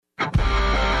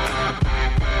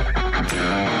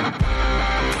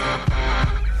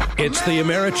It's the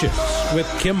Americhicks with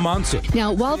Kim Monson.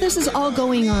 Now, while this is all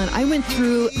going on, I went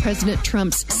through President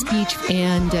Trump's speech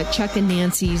and Chuck and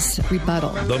Nancy's rebuttal.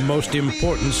 The most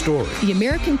important story. The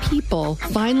American people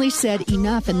finally said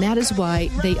enough, and that is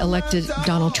why they elected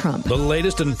Donald Trump. The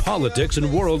latest in politics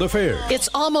and world affairs. It's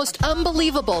almost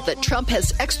unbelievable that Trump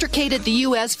has extricated the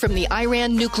U.S. from the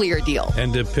Iran nuclear deal.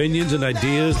 And opinions and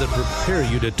ideas that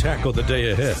prepare you to tackle the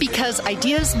day ahead. Because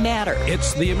ideas matter.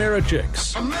 It's the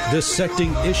Americhicks,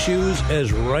 dissecting issues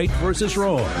as right versus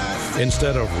wrong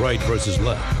instead of right versus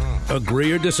left.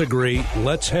 Agree or disagree,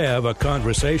 let's have a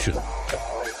conversation.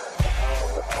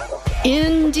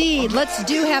 Indeed. Let's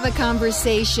do have a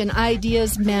conversation.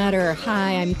 Ideas matter.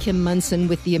 Hi, I'm Kim Monson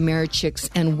with the Americhicks,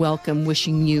 and welcome.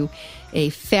 Wishing you a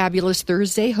fabulous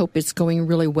Thursday. Hope it's going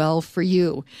really well for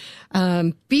you.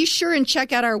 Be sure and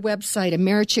check out our website,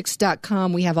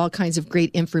 Americhicks.com. We have all kinds of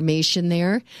great information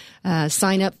there.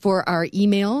 Sign up for our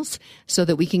emails so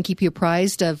that we can keep you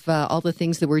apprised of all the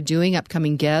things that we're doing,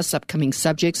 upcoming guests, upcoming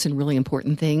subjects, and really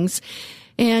important things.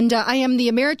 And I am the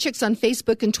Americhicks on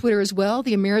Facebook and Twitter as well.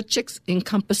 The Americhicks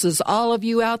encompasses all of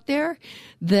you out there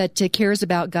that cares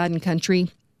about God and country.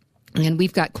 And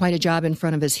we've got quite a job in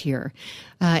front of us here.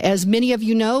 As many of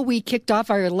you know, we kicked off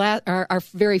our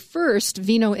very first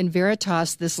Vino and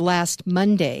Veritas this last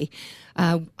Monday.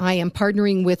 I am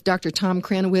partnering with Dr. Tom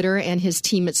Krannawitter and his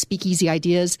team at Speakeasy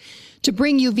Ideas to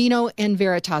bring you Vino and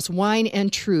Veritas, Wine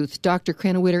and Truth. Dr.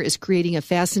 Krannawitter is creating a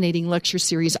fascinating lecture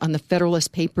series on the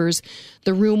Federalist Papers.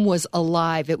 The room was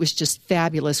alive. It was just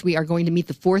fabulous. We are going to meet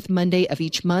the fourth Monday of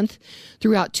each month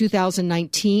throughout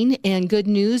 2019. And good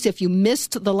news, if you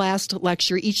missed the last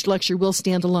lecture, each lecture will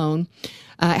stand alone.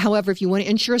 However, if you want to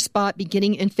ensure a spot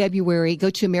beginning in February, go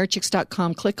to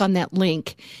Americhicks.com, click on that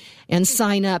link, and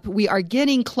sign up. We are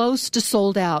getting close to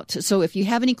sold out. So if you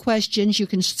have any questions, you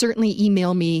can certainly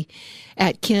email me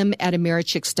at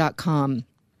kim@Americhicks.com.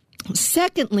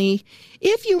 Secondly,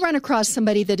 if you run across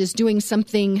somebody that is doing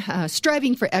something,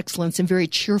 striving for excellence and very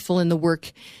cheerful in the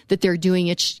work that they're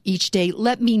doing each day,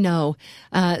 let me know.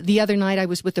 The other night I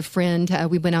was with a friend.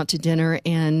 We went out to dinner,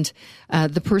 and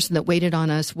the person that waited on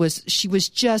us was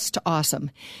just awesome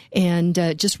and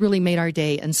just really made our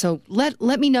day. And so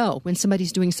let me know when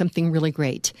somebody's doing something really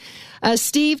great.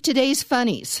 Steve, today's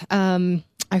funnies.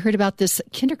 I heard about this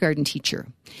kindergarten teacher,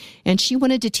 and she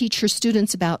wanted to teach her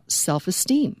students about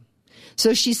self-esteem.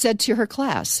 So she said to her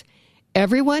class,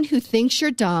 "Everyone who thinks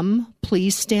you're dumb,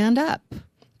 please stand up,"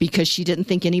 because she didn't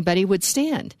think anybody would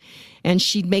stand. And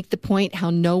she'd make the point how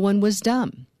no one was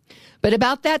dumb. But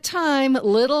about that time,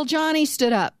 little Johnny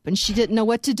stood up, and she didn't know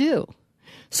what to do.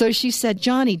 So she said,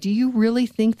 "Johnny, do you really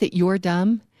think that you're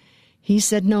dumb?" He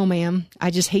said, "No, ma'am. I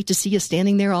just hate to see you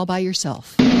standing there all by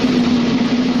yourself."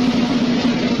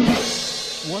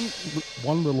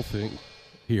 One little thing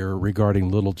here regarding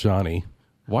little Johnny.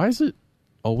 Why is it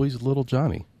always little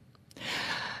Johnny?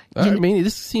 I mean,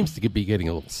 this seems to be getting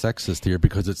a little sexist here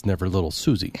because it's never little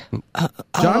Susie.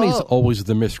 Johnny's always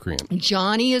the miscreant.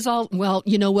 Johnny is all, well,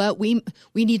 you know what? We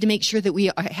need to make sure that we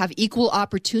have equal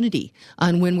opportunity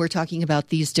on when we're talking about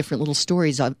these different little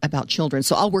stories about children.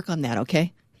 So I'll work on that,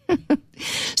 okay?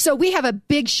 So we have a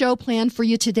big show planned for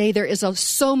you today. There is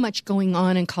so much going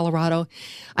on in Colorado.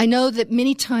 I know that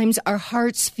many times our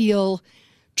hearts feel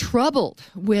troubled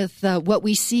with what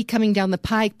we see coming down the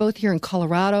pike, both here in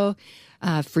Colorado,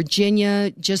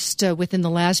 Virginia, just within the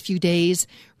last few days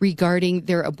regarding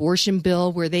their abortion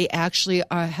bill, where they actually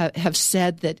have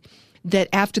said that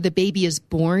after the baby is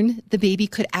born, the baby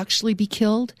could actually be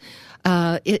killed.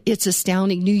 It's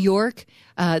astounding. New York,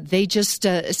 they just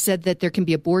said that there can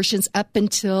be abortions up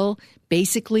until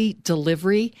basically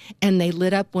delivery, and they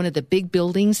lit up one of the big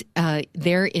buildings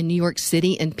there in New York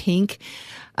City in pink.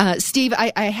 Steve,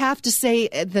 I have to say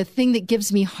the thing that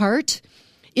gives me heart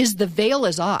is the veil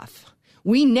is off.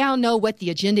 We now know what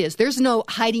the agenda is. There's no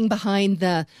hiding behind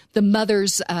the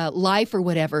mother's life or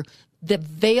whatever. The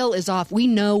veil is off. We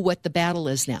know what the battle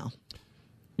is now.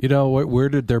 You know, where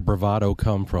did their bravado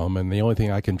come from? And the only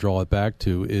thing I can draw it back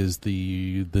to is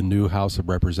the new House of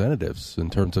Representatives in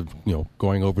terms of,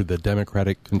 going over the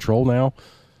Democratic control now.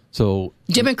 So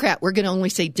Democrat, we're going to only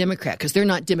say Democrat because they're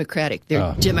not Democratic.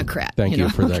 They're Democrat. Thank you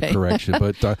for that correction.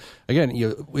 But again,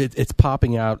 it's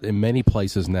popping out in many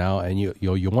places now, and you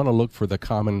want to look for the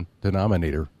common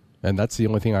denominator, and that's the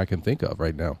only thing I can think of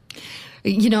right now.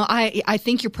 I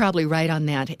think you're probably right on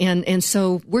that. And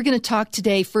so we're going to talk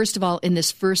today, first of all, in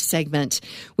this first segment.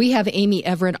 We have Amy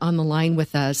Everett on the line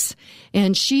with us,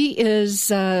 and she is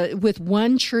with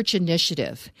One Church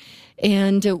Initiative.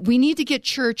 And we need to get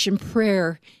church and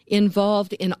prayer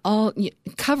involved in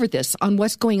cover this on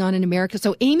what's going on in America.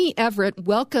 So Amy Everett,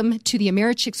 welcome to the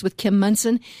Americhicks with Kim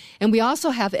Monson. And we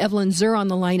also have Evelyn Zur on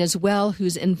the line as well,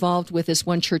 who's involved with this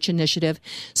One Church initiative.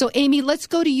 So Amy, let's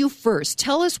go to you first.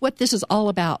 Tell us what this is all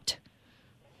about.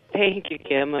 Thank you,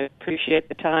 Kim. I appreciate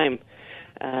the time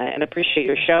and appreciate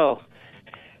your show.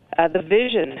 The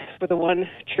vision for the One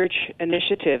Church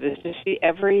initiative is to see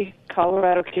every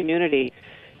Colorado community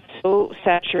so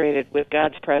saturated with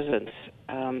God's presence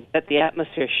that the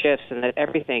atmosphere shifts and that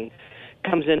everything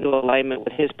comes into alignment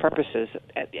with His purposes,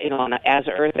 on as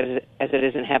earth as it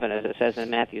is in heaven, as it says in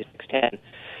Matthew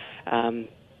 6:10.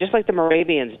 Just like the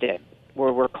Moravians did,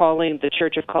 where we're calling the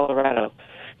Church of Colorado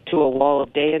to a wall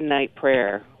of day and night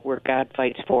prayer where God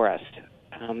fights for us.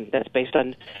 That's based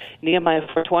on Nehemiah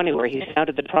 4:20, where He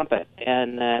sounded the trumpet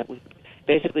and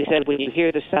basically said, when you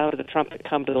hear the sound of the trumpet,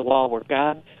 come to the wall where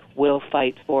God will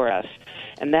fight for us.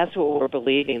 And that's what we're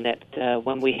believing, that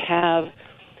when we have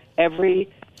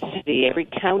every city, every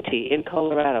county in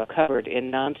Colorado covered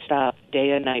in nonstop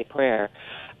day and night prayer,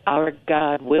 our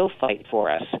God will fight for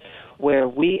us, where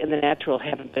we in the natural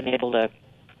haven't been able to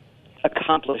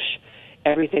accomplish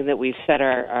everything that we've set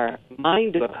our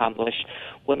mind to accomplish.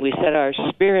 When we set our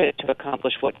spirit to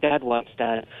accomplish what God wants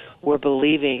done, we're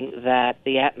believing that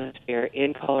the atmosphere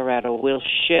in Colorado will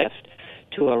shift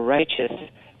to a righteous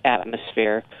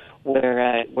atmosphere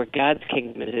where God's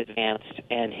kingdom is advanced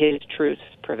and His truths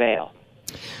prevail.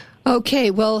 Okay,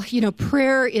 well,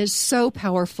 prayer is so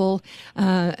powerful.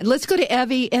 Let's go to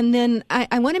Evie, and then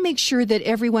I want to make sure that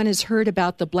everyone has heard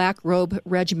about the Black Robe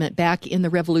Regiment back in the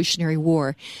Revolutionary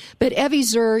War. But Evie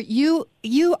Zur, you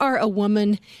are a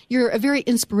woman, you're a very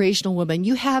inspirational woman.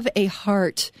 You have a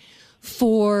heart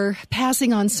for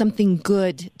passing on something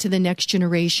good to the next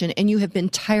generation, and you have been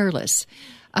tireless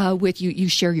with you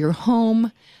share your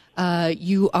home,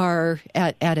 you are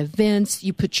at events,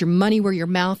 you put your money where your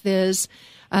mouth is.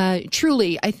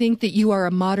 Truly, I think that you are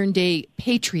a modern-day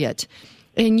patriot,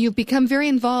 and you've become very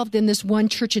involved in this One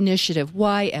Church initiative.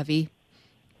 Why, Evie?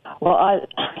 Well,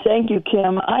 thank you,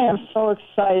 Kim. I am so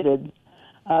excited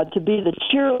to be the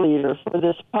cheerleader for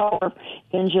this power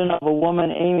engine of a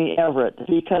woman, Amy Everett,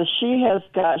 because she's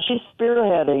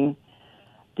spearheading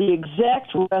the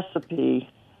exact recipe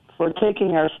for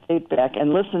taking our state back.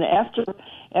 And listen,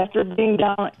 after being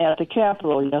down at the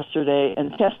Capitol yesterday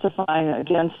and testifying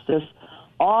against this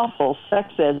awful sex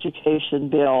education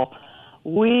bill,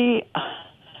 we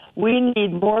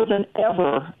need more than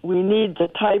ever. We need the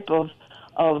type of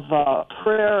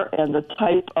prayer and the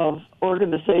type of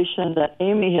organization that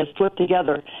Amy has put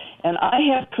together. And I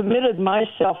have committed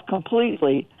myself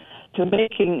completely to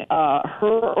making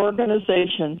her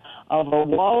organization of a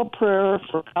wall of prayer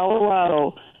for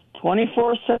Colorado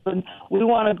 24/7. We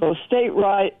want to go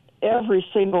statewide, every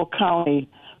single county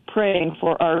praying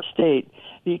for our state.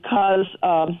 Because,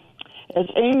 as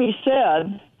Amy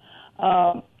said,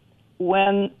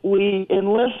 when we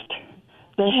enlist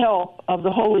the help of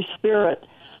the Holy Spirit,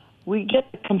 we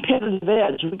get the competitive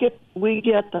edge. We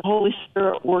get the Holy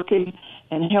Spirit working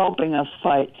and helping us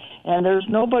fight. And there's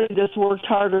nobody that's worked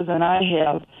harder than I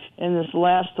have in this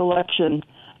last election.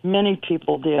 Many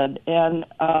people did. And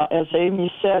as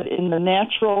Amy said, in the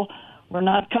natural, we're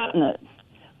not cutting it.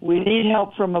 We need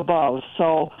help from above.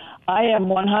 So I am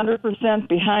 100%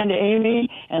 behind Amy,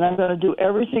 and I'm going to do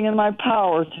everything in my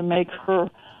power to make her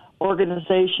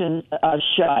organization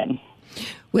shine.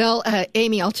 Well,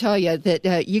 Amy, I'll tell you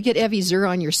that you get Evie Zur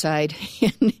on your side,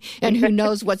 and who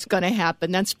knows what's going to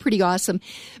happen. That's pretty awesome.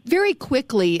 Very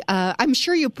quickly, I'm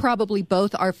sure you probably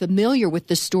both are familiar with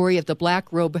the story of the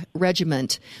Black Robe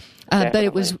Regiment. But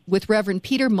it was with Reverend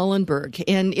Peter Muhlenberg.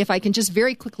 And if I can just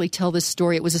very quickly tell this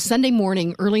story, it was a Sunday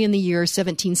morning early in the year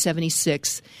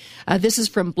 1776. This is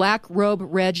from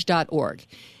blackrobereg.org.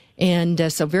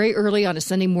 And so very early on a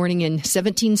Sunday morning in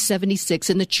 1776,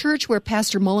 in the church where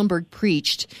Pastor Muhlenberg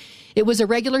preached, it was a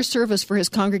regular service for his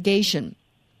congregation,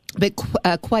 but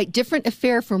a quite different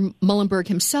affair for Muhlenberg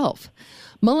himself.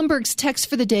 Muhlenberg's text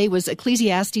for the day was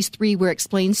Ecclesiastes 3, where it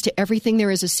explains to everything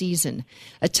there is a season,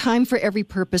 a time for every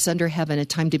purpose under heaven, a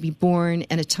time to be born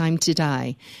and a time to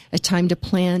die, a time to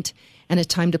plant and a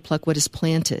time to pluck what is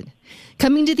planted.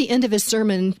 Coming to the end of his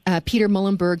sermon, Peter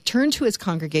Muhlenberg turned to his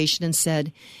congregation and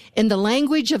said, "In the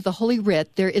language of the Holy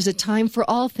Writ, there is a time for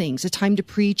all things, a time to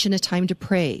preach and a time to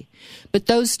pray. But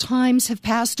those times have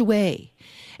passed away."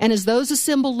 And as those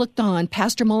assembled looked on,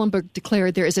 Pastor Muhlenberg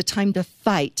declared there is a time to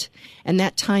fight, and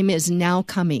that time is now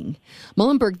coming.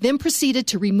 Muhlenberg then proceeded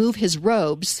to remove his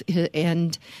robes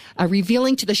and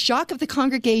revealing to the shock of the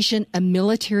congregation a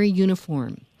military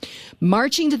uniform.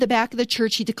 Marching to the back of the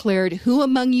church, he declared, "Who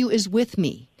among you is with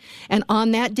me?" And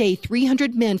on that day,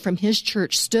 300 men from his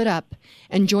church stood up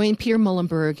and joined Peter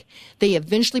Muhlenberg. They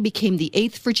eventually became the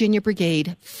 8th Virginia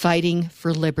Brigade, fighting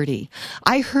for liberty.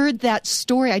 I heard that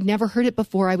story. I'd never heard it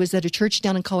before. I was at a church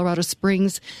down in Colorado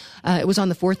Springs. It was on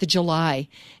the 4th of July.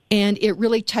 And it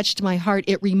really touched my heart.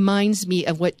 It reminds me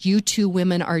of what you two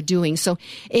women are doing. So,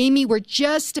 Amy, we're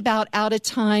just about out of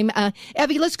time.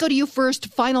 Evie, let's go to you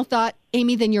first. Final thought.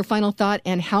 Amy, then your final thought.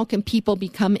 And how can people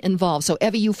become involved? So,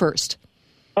 Evie, you first.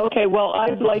 Okay, well,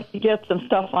 I'd like to get some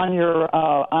stuff on your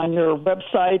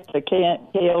website, the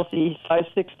KLZ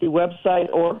 560 website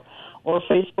or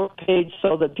Facebook page,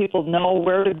 so that people know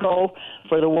where to go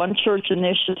for the One Church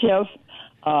Initiative.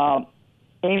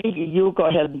 Amy, you go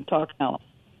ahead and talk now.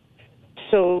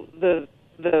 So the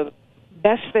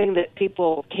best thing that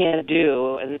people can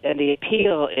do, and the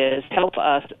appeal is, help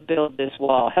us build this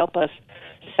wall, help us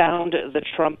sound the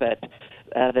trumpet.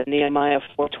 The Nehemiah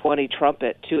 4:20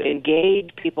 trumpet, to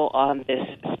engage people on this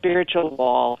spiritual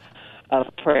wall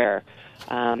of prayer.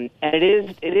 And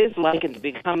it is likened to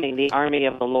becoming the army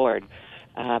of the Lord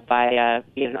by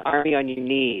being an army on your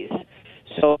knees.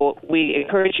 So we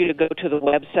encourage you to go to the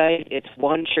website. It's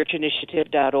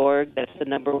onechurchinitiative.org. That's the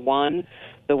number 1,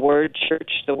 the word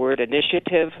church, the word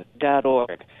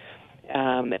initiative.org.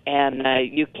 And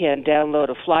you can download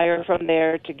a flyer from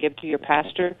there to give to your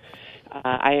pastor.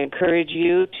 I encourage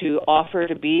you to offer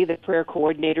to be the prayer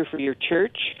coordinator for your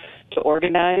church, to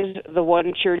organize the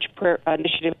One Church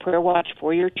Initiative Prayer Watch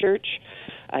for your church.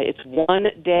 It's one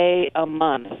day a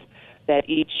month that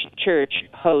each church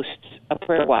hosts a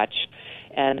prayer watch,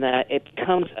 and it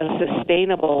becomes a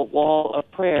sustainable wall of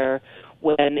prayer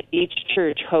when each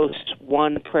church hosts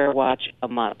one prayer watch a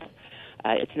month.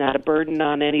 It's not a burden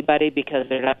on anybody because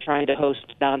they're not trying to host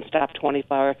nonstop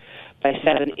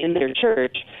 24/7 in their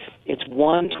church. It's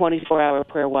one 24-hour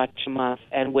prayer watch a month,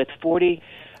 and with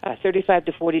 35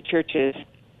 to 40 churches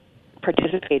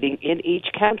participating in each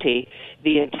county,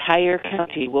 the entire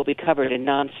county will be covered in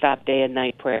nonstop day and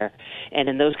night prayer. And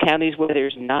in those counties where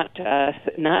there's not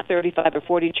 35 or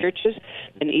 40 churches,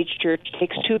 then each church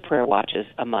takes 2 prayer watches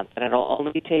a month, and it'll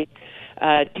only take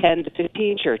 10 to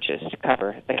 15 churches to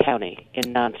cover the county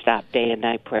in nonstop day and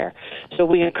night prayer. So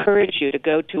we encourage you to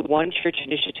go to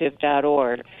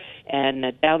onechurchinitiative.org and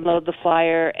download the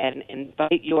flyer and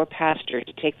invite your pastor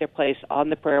to take their place on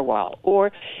the prayer wall,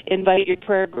 or invite your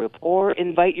prayer group, or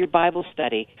invite your Bible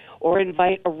study, or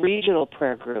invite a regional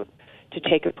prayer group to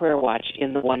take a prayer watch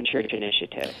in the One Church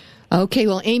Initiative. Okay,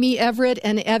 well, Amy Everett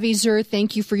and Evie Zur,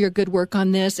 thank you for your good work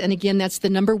on this. And again, that's the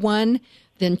number 1,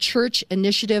 then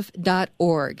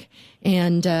churchinitiative.org.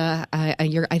 And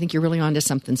I think you're really onto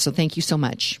something, so thank you so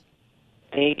much.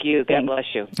 Thank you. God bless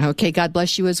you. Okay, God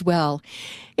bless you as well.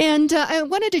 And I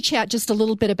wanted to chat just a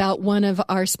little bit about one of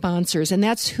our sponsors, and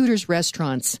that's Hooters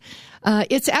Restaurants.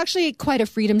 It's actually quite a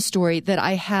freedom story that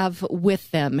I have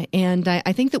with them, and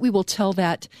I think that we will tell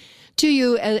that to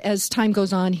you as time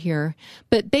goes on here.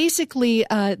 But basically,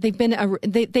 they're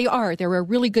a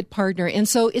really good partner. And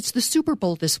so it's the Super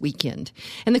Bowl this weekend.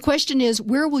 And the question is,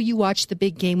 where will you watch the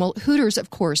big game? Well, Hooters, of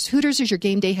course. Hooters is your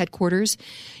game day headquarters.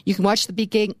 You can watch the big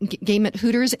game at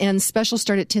Hooters, and specials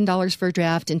start at $10 for a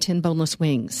draft and 10 boneless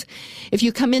wings. If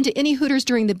you come into any Hooters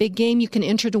during the big game, you can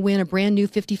enter to win a brand new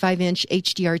 55-inch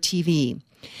HDR TV.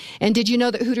 And did you know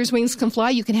that Hooters Wings Can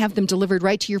Fly? You can have them delivered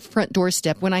right to your front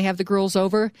doorstep. When I have the girls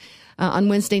over on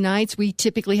Wednesday nights, we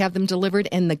typically have them delivered,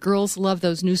 and the girls love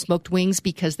those new smoked wings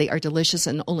because they are delicious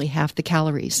and only half the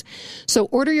calories. So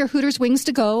order your Hooters Wings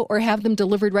to go or have them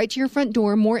delivered right to your front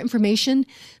door. More information,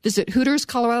 visit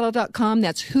HootersColorado.com.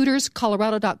 That's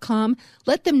HootersColorado.com.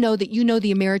 Let them know that you know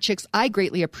the Americhicks. I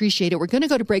greatly appreciate it. We're going to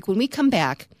go to break. When we come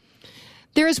back,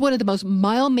 there is one of the most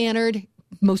mild-mannered,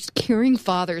 most caring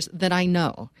fathers that I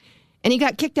know. And he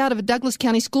got kicked out of a Douglas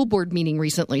County School Board meeting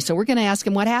recently, so we're going to ask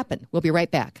him what happened. We'll be right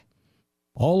back.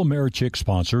 All Americhicks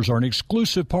sponsors are in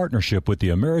exclusive partnership with the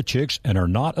Americhicks and are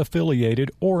not affiliated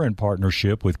or in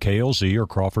partnership with KLZ or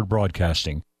Crawford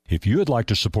Broadcasting. If you would like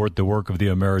to support the work of the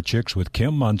Americhicks with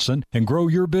Kim Munson and grow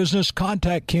your business,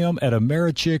 contact Kim at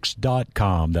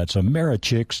Americhicks.com. That's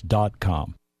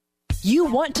Americhicks.com. You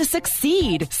want to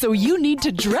succeed, so you need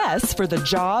to dress for the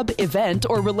job, event,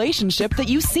 or relationship that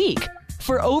you seek.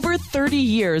 For over 30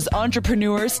 years,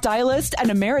 entrepreneur, stylist,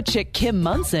 and Americhick Kim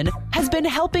Munson has been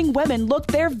helping women look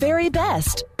their very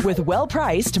best with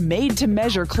well-priced,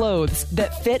 made-to-measure clothes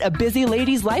that fit a busy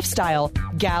lady's lifestyle.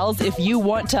 Gals, if you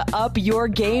want to up your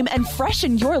game and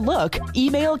freshen your look,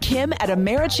 email Kim at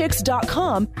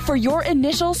Americhicks.com for your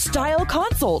initial style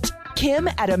consult. Kim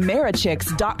at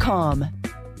Americhicks.com.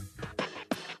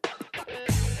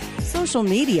 So Social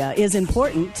media is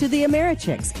important to the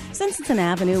AmeriChicks since it's an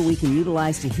avenue we can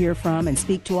utilize to hear from and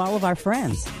speak to all of our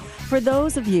friends. For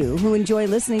those of you who enjoy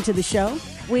listening to the show,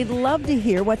 we'd love to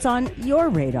hear what's on your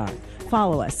radar.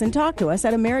 Follow us and talk to us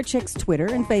at AmeriChicks Twitter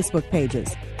and Facebook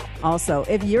pages. Also,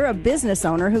 if you're a business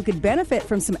owner who could benefit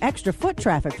from some extra foot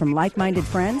traffic from like-minded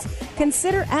friends,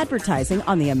 consider advertising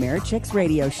on the AmeriChicks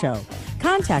radio show.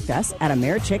 Contact us at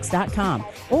AmeriChicks.com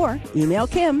or email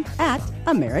Kim at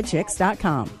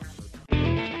AmeriChicks.com.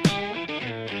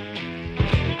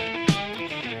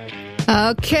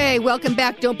 Okay, welcome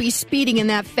back. Don't be speeding in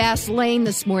that fast lane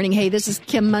this morning. Hey, this is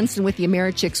Kim Munson with the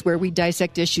AmeriChicks, where we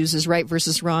dissect issues as right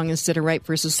versus wrong instead of right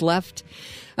versus left.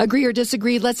 Agree or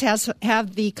disagree, let's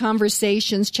have the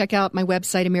conversations. Check out my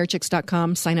website,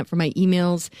 AmeriChicks.com. Sign up for my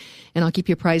emails, and I'll keep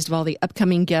you apprised of all the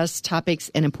upcoming guests, topics,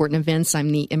 and important events.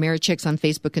 I'm the AmeriChicks on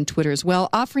Facebook and Twitter as well,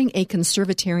 offering a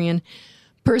conservatarian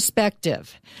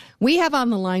perspective. We have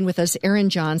on the line with us Aaron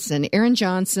Johnson. Aaron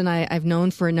Johnson, I've known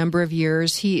for a number of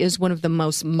years. He is one of the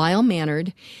most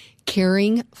mild-mannered,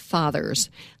 caring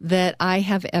fathers that I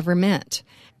have ever met.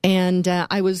 And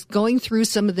I was going through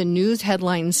some of the news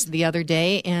headlines the other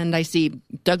day, and I see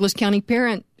Douglas County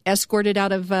parent escorted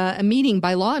out of a meeting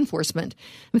by law enforcement.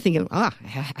 I'm thinking, I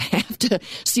have to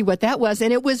see what that was.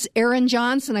 And it was Aaron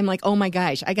Johnson. I'm like, oh, my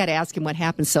gosh, I got to ask him what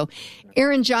happened. So,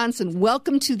 Aaron Johnson,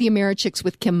 welcome to the AmeriChicks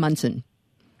with Kim Munson.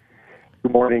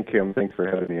 Good morning, Kim. Thanks for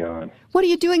having me on. What are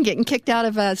you doing getting kicked out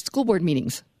of school board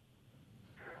meetings?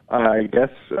 I guess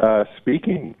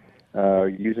speaking,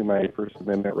 using my First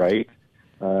Amendment right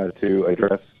to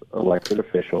address elected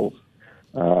officials.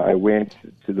 I went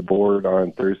to the board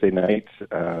on Thursday night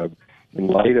in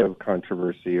light of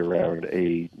controversy around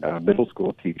a middle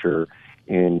school teacher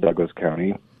in Douglas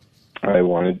County. I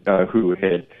wanted who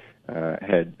had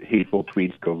hateful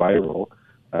tweets go viral.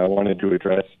 I wanted to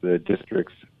address the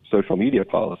district's social media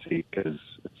policy because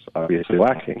it's obviously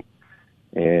lacking.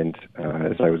 And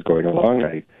as I was going along,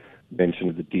 I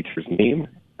mentioned the teacher's name,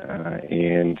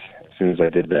 and as soon as I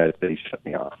did that, they shut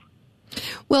me off.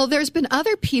 Well, there's been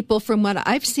other people from what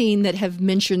I've seen that have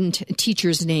mentioned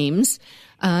teachers' names,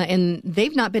 and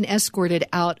they've not been escorted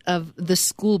out of the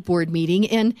school board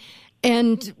meeting.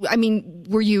 And I mean,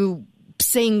 were you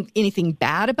saying anything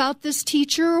bad about this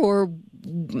teacher, or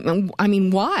I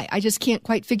mean, why? I just can't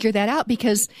quite figure that out,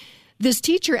 because this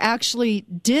teacher actually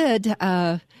did.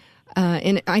 And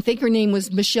I think her name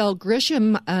was Michelle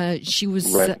Grisham. She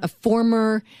was a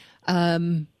former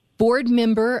board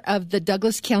member of the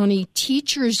Douglas County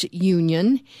Teachers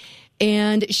Union,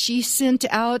 and she sent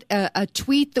out a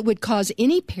tweet that would cause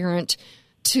any parent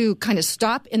to kind of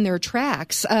stop in their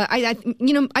tracks. I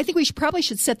think we probably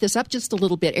should set this up just a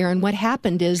little bit, Aaron. What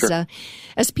happened is, sure.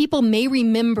 As people may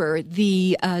remember,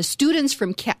 the students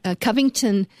from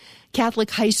Covington Catholic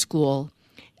High School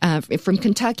from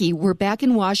Kentucky were back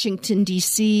in Washington,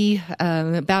 D.C.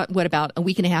 about a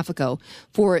week and a half ago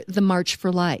for the March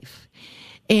for Life.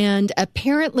 And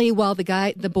apparently, while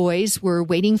the boys were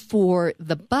waiting for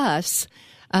the bus,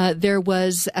 there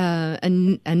was a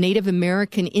Native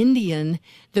American Indian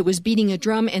that was beating a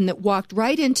drum and that walked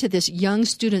right into this young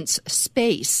student's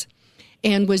space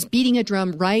and was beating a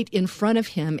drum right in front of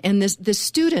him. And this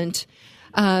student,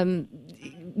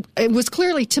 it was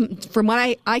clearly, from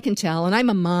what I can tell, and I'm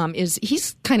a mom,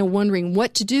 he's kind of wondering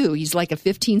what to do. He's like a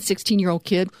 15, 16-year-old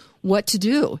kid, what to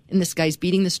do. And this guy's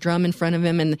beating this drum in front of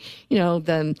him, and,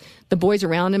 the boys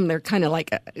around him, they're kind of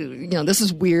like, this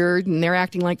is weird, and they're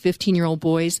acting like 15-year-old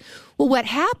boys. Well, what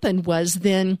happened was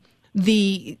then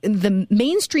the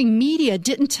mainstream media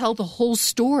didn't tell the whole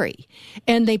story,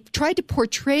 and they tried to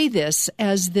portray this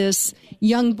as this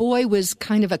young boy was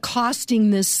kind of accosting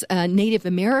this Native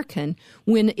American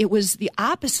when it was the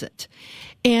opposite.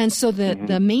 And so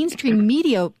the mainstream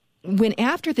media went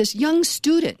after this young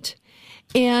student,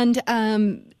 and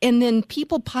then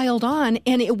people piled on,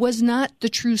 and it was not the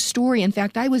true story. In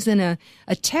fact, I was in a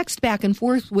text back and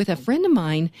forth with a friend of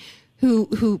mine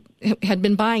who had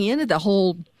been buying into the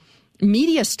whole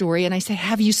media story, and I said,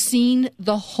 have you seen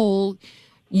the whole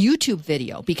YouTube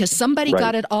video? Because somebody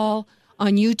got it all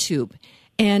on YouTube.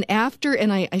 And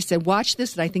I said, watch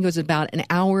this, and I think it was about an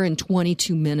hour and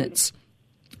 22 minutes.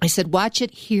 I said, watch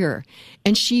it here.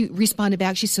 And she responded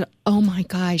back. She said, oh, my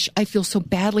gosh, I feel so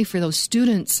badly for those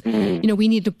students. We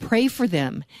need to pray for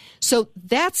them. So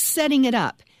that's setting it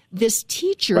up. This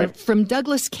teacher from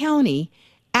Douglas County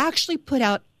actually put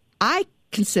out, I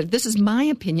consider, this is my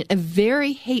opinion, a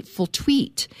very hateful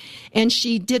tweet. And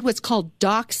she did what's called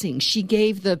doxing. She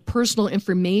gave the personal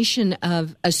information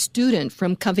of a student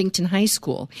from Covington High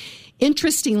School.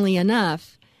 Interestingly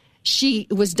enough, she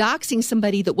was doxing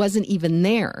somebody that wasn't even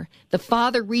there. The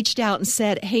father reached out and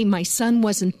said, hey, my son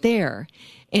wasn't there.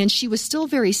 And she was still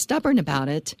very stubborn about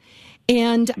it.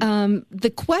 And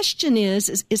the question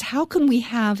is how can we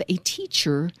have a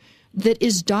teacher that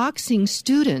is doxing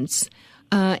students?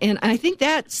 And I think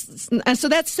that's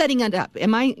setting it up.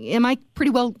 Am I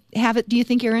pretty well have it? Do you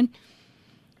think, Aaron?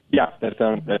 Yeah, that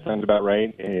sounds about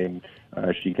right. And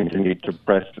she continued to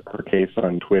press her case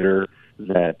on Twitter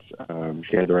that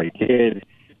she had the right kid,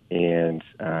 and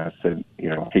said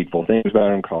hateful things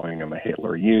about him, calling him a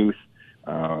Hitler Youth.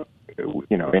 And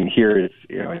here is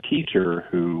a teacher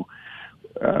who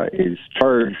is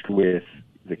charged with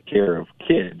the care of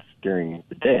kids during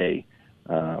the day,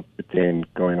 but then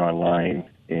going online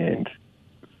and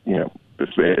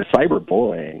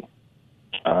cyberbullying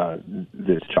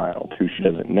this child who she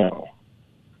doesn't know.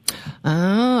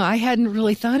 Oh, I hadn't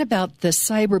really thought about the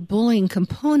cyberbullying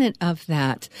component of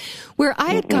that. Where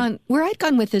I'd gone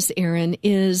with this, Aaron,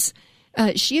 is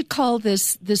she had called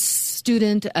this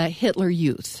student a Hitler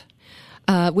Youth,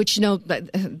 which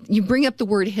you bring up the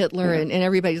word Hitler and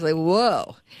everybody's like,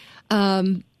 whoa,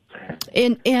 and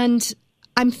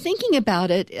I'm thinking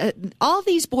about it. All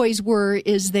these boys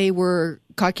they were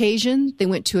Caucasian. They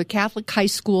went to a Catholic high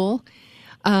school.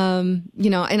 And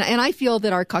I feel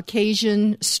that our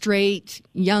Caucasian, straight,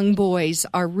 young boys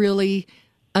are really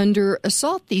under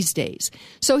assault these days.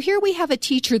 So here we have a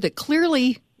teacher that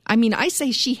clearly, I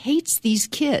say she hates these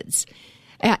kids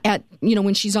at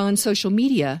when she's on social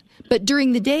media, but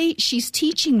during the day she's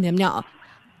teaching them. Now,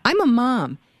 I'm a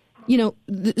mom. Junior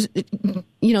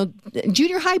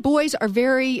high boys are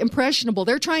very impressionable.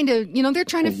 They're trying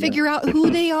to figure out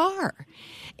who they are.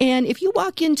 And if you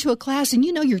walk into a class and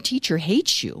your teacher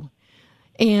hates you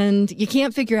and you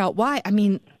can't figure out why,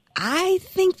 I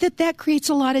think that creates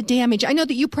a lot of damage. I know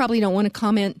that you probably don't want to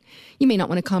comment. You may not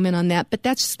want to comment on that, but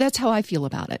that's how I feel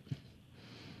about it.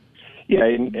 Yeah,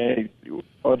 and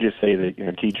I'll just say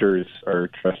that teachers are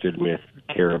trusted with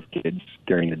care of kids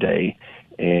during the day.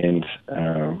 And,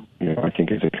 I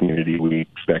think as a community, we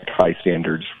expect high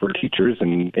standards for teachers.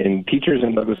 And teachers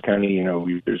in Douglas County,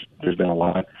 there's been a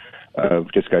lot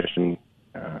of discussion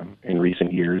in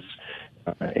recent years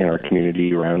in our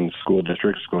community around school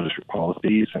district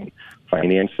policies and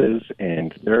finances.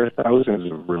 And there are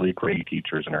thousands of really great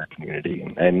teachers in our community.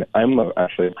 And I'm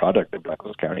actually a product of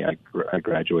Douglas County. I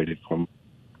graduated from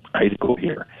high school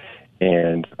here.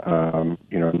 And,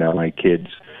 now my kids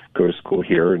go to school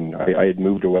here. And I had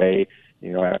moved away,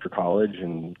 after college.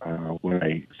 And when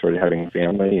I started having a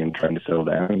family and trying to settle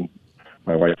down,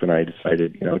 my wife and I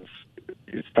decided,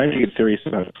 it's time to get serious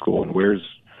about school and where's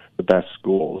the best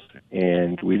schools.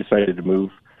 And we decided to move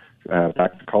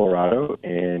back to Colorado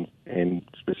and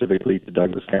specifically to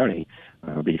Douglas County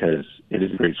because it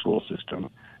is a great school system.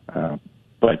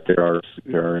 But there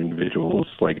are individuals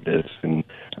like this, and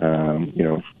time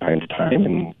to time.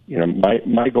 And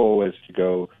my goal was to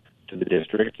go to the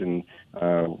district and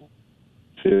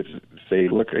to say,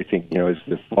 look, I think as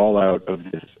the fallout of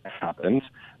this happens,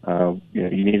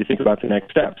 you need to think about the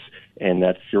next steps, and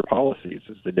that's your policies.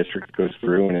 As the district goes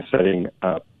through and is setting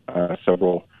up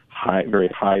several very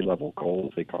high level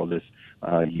goals, they call this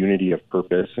unity of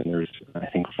purpose, and there's I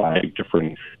think 5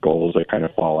 different goals that kind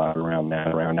of fall out around that,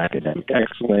 around academic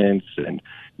excellence and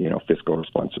fiscal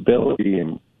responsibility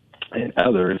and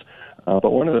others.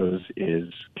 But one of those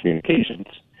is communications.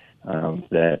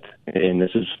 And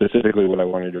this is specifically what I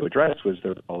wanted to address, was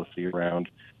the policy around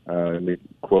the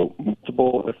quote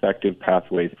multiple effective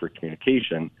pathways for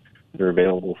communication that are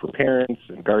available for parents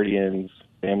and guardians,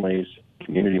 families,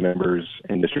 community members,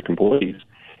 and district employees.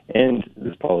 And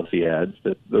this policy adds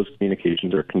that those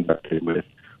communications are conducted with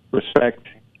respect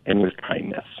and with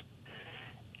kindness.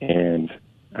 And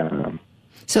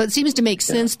so it seems to make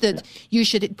sense that you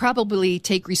should probably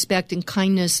take respect and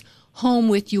kindness home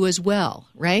with you as well,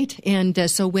 right? And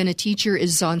so when a teacher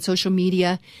is on social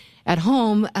media at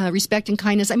home, respect and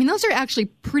kindness, those are actually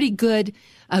pretty good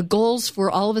goals for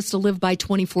all of us to live by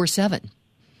 24/7.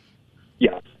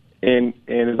 Yeah. And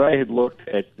as I had looked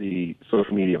at the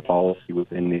social media policy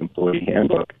within the employee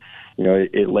handbook,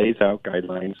 it lays out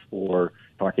guidelines for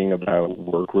talking about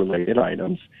work-related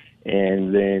items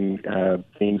and then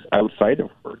things outside of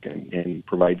work, and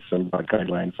provides some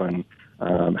guidelines on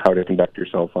how to conduct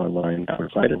yourself online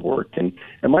outside of work. And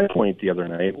my point the other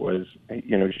night was,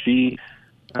 she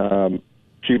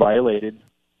violated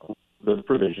those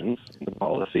provisions in the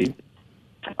policy,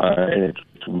 and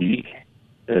it's weak.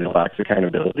 It lacks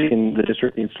accountability, and the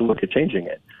district needs to look at changing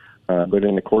it. But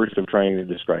in the course of trying to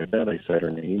describe that, I said her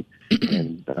name,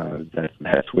 and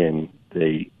that's when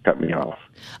they cut me off.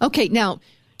 Okay, now,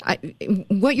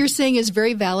 What you're saying is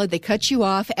very valid. They cut you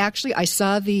off. Actually, I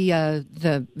saw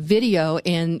the video,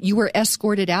 and you were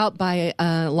escorted out by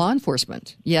law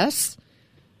enforcement. Yes?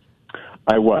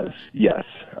 I was, yes,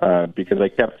 because I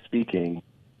kept speaking,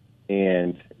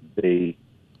 and they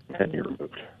had me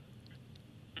removed.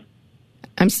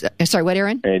 I'm sorry, what,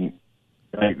 Aaron? And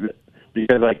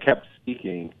because I kept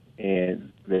speaking,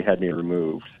 and they had me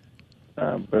removed.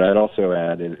 But I'd also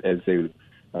add, as they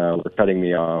were cutting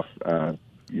me off,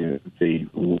 they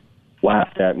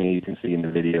laughed at me. You can see in the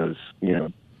videos,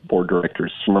 board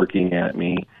directors smirking at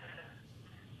me.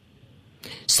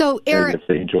 So, Aaron, as if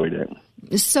they enjoyed it.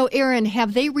 So, Aaron,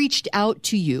 have they reached out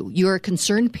to you? You're a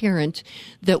concerned parent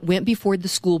that went before the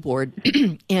school board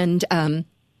and,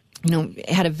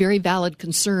 had a very valid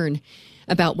concern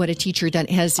about what a teacher done.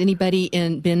 Has anybody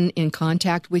been in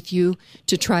contact with you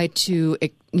to try to,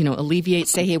 alleviate,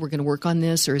 say, hey, we're going to work on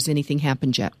this, or has anything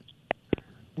happened yet?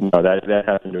 No, that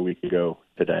happened a week ago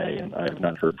today, and I have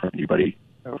not heard from anybody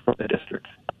from the district.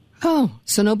 Oh,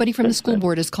 so nobody from the school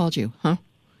board has called you, huh?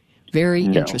 Very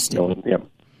interesting. No, yeah.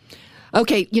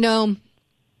 Okay,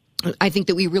 I think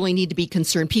that we really need to be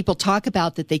concerned. People talk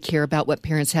about that they care about what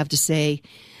parents have to say,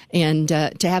 and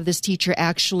to have this teacher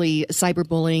actually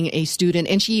cyberbullying a student,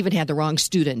 and she even had the wrong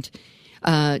student,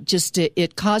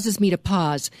 it causes me to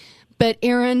pause. But,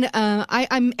 Aaron,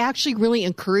 I'm actually really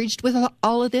encouraged with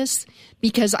all of this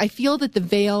because I feel that the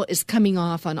veil is coming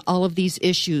off on all of these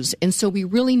issues. And so we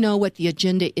really know what the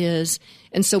agenda is.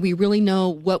 And so we really know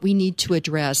what we need to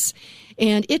address.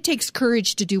 And it takes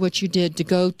courage to do what you did, to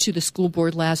go to the school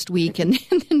board last week. And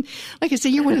then, like I said,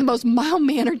 you're one of the most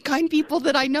mild-mannered, kind people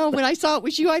that I know. When I saw it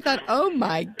was you, I thought, oh,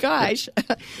 my gosh.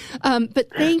 But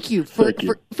thank you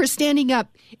for standing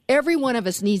up. Every one of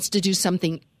us needs to do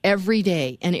something every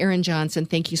day. And Aaron Johnson,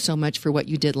 thank you so much for what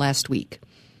you did last week.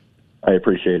 I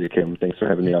appreciate it, Kim. Thanks for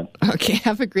having me on. Okay,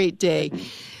 have a great day.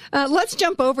 Let's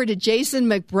jump over to Jason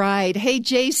McBride. Hey,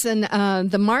 Jason,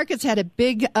 the markets had a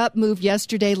big up move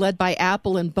yesterday led by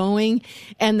Apple and Boeing,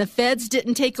 and the feds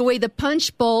didn't take away the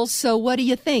punch bowl, so what do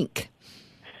you think?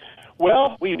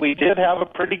 Well, we did have a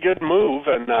pretty good move,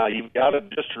 and you've got it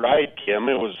just right, Kim.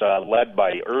 It was led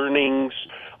by earnings.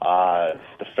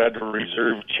 The Federal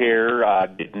Reserve Chair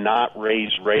did not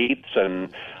raise rates,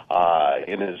 and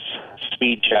in his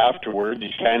speech afterwards,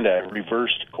 he kind of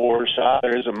reversed course.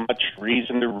 There isn't much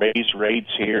reason to raise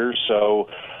rates here, so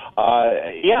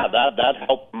that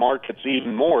helped markets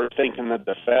even more, thinking that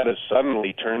the Fed has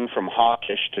suddenly turned from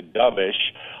hawkish to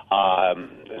dovish.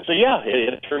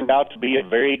 It turned out to be a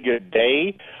very good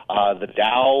day. The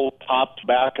Dow popped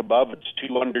back above its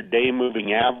 200-day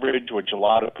moving average, which a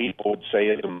lot of people would say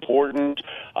is important.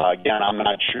 Again, I'm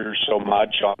not sure so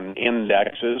much on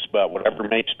indexes, but whatever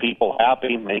makes people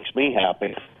happy makes me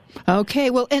happy. Okay,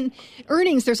 well, and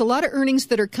earnings, there's a lot of earnings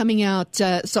that are coming out.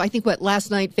 So I think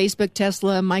last night, Facebook,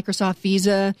 Tesla, Microsoft,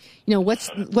 Visa, what's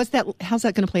that? How's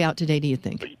that going to play out today, do you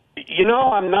think?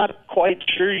 I'm not quite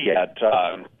sure yet.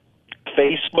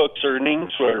 Facebook's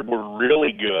earnings were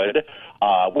really good.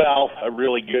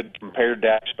 Really good compared to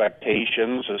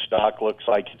expectations. The stock looks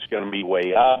like it's going to be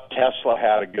way up. Tesla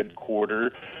had a good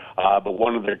quarter, but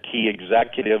one of their key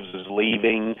executives is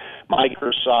leaving.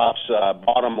 Microsoft's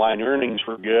bottom line earnings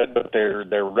were good, but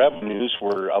their revenues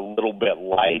were a little bit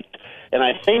light. And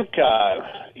I think,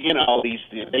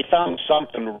 they found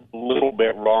something a little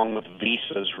bit wrong with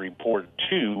Visa's report,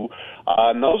 too.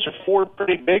 And those are four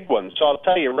pretty big ones. So I'll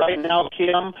tell you right now,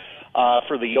 Kim,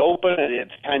 for the open,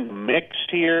 it's kind of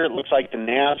mixed here. It looks like the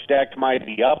NASDAQ might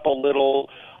be up a little.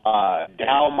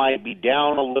 Dow might be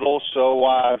down a little. So,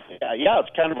 it's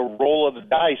kind of a roll of the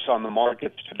dice on the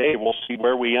markets today. We'll see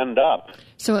where we end up.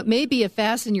 So it may be a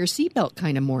fasten your seatbelt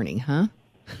kind of morning, huh?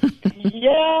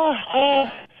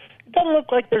 It doesn't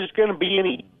look like there's going to be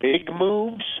any big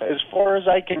moves. As far as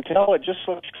I can tell, it just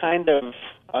looks kind of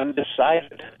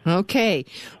undecided. Okay.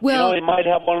 Well, they might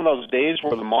have one of those days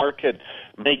where the market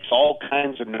makes all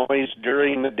kinds of noise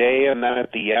during the day, and then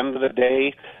at the end of the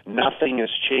day, nothing has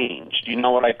changed. You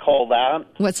know what I call that?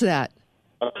 What's that?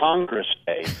 A Congress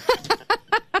Day.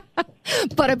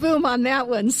 Bada boom on that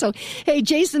one. So, hey,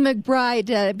 Jason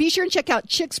McBride, be sure and check out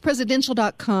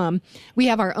chickspresidential.com. We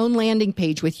have our own landing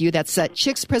page with you. That's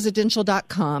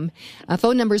chickspresidential.com.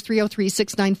 Phone number is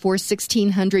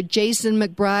 303-694-1600. Jason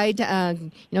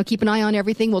McBride, keep an eye on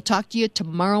everything. We'll talk to you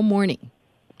tomorrow morning.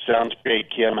 Sounds great,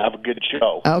 Kim. Have a good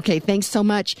show. Okay, thanks so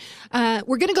much.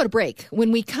 We're going to go to break.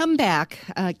 When we come back,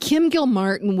 Kim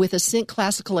Gilmartin with Ascent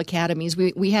Classical Academies.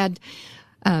 We had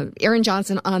Aaron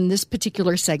Johnson on this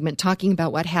particular segment talking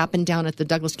about what happened down at the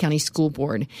Douglas County School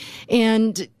Board.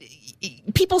 And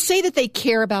people say that they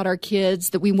care about our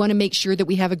kids, that we want to make sure that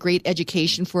we have a great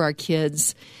education for our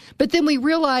kids. But then we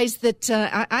realize that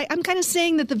I'm kind of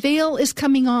saying that the veil is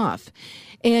coming off.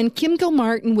 And Kim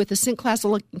Gilmartin with the St.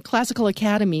 Classical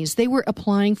Academies, they were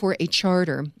applying for a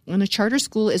charter. And a charter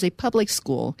school is a public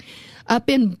school up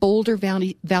in Boulder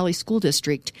Valley School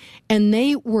District, and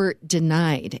they were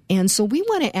denied. And so we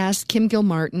want to ask Kim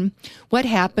Gilmartin what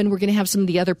happened. We're going to have some of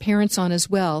the other parents on as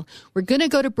well. We're going to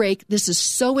go to break. This is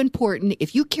so important.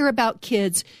 If you care about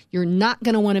kids, you're not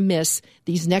going to want to miss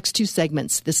these next two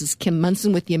segments. This is Kim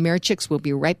Monson with the AmeriChicks. We'll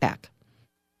be right back.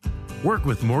 Work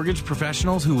with mortgage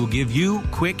professionals who will give you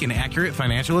quick and accurate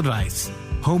financial advice.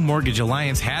 Home Mortgage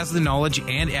Alliance has the knowledge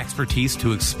and expertise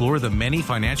to explore the many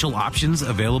financial options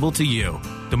available to you.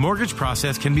 The mortgage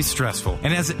process can be stressful,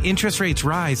 and as interest rates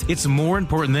rise, it's more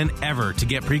important than ever to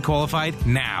get pre-qualified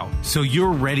now, so you're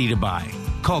ready to buy.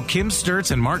 Call Kim Sturtz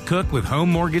and Mark Cook with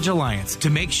Home Mortgage Alliance to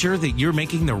make sure that you're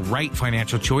making the right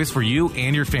financial choice for you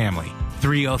and your family.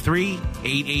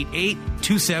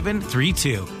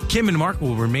 303-888-2732. Kim and Mark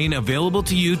will remain available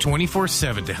to you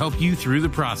 24/7 to help you through the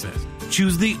process.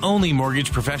 Choose the only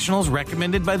mortgage professionals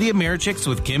recommended by the AmeriChicks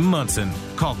with Kim Monson.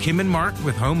 Call Kim and Mark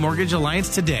with Home Mortgage Alliance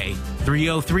today.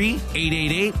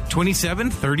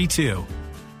 303-888-2732.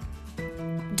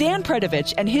 Dan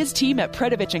Predovich and his team at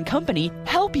Predovich & Company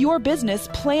help your business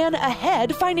plan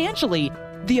ahead financially.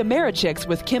 The AmeriChicks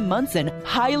with Kim Monson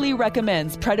highly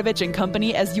recommends Predovich &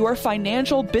 Company as your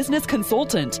financial business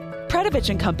consultant.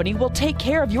 Predovich & Company will take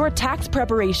care of your tax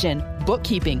preparation,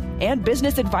 bookkeeping, and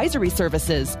business advisory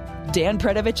services. Dan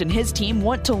Predovich and his team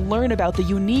want to learn about the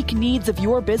unique needs of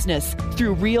your business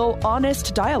through real,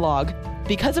 honest dialogue.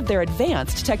 Because of their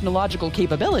advanced technological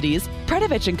capabilities,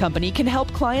 Predovich & Company can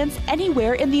help clients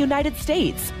anywhere in the United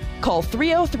States. Call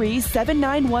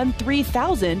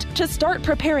 303-791-3000 to start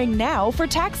preparing now for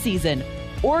tax season.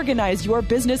 Organize your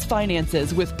business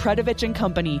finances with Predovich &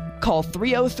 Company. Call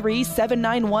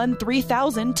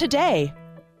 303-791-3000 today.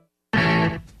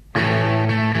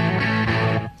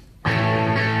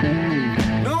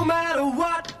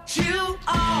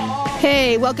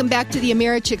 Hey, welcome back to the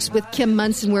AmeriChicks with Kim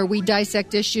Monson, where we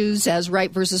dissect issues as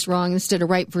right versus wrong instead of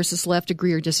right versus left,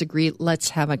 agree or disagree. Let's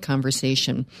have a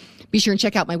conversation. Be sure and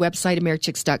check out my website,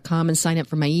 AmeriChicks.com, and sign up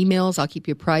for my emails. I'll keep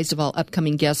you apprised of all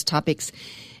upcoming guest topics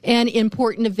and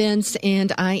important events.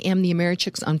 And I am the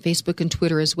AmeriChicks on Facebook and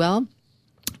Twitter as well,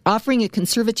 offering a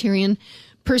conservatarian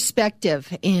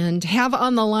perspective, and have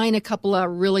on the line a couple of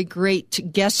really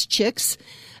great guest chicks.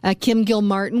 Kim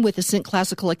Gilmartin with the St.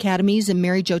 Classical Academies, and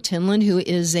Mary Jo Tinlin, who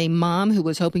is a mom who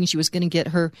was hoping she was going to get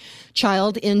her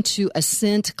child into a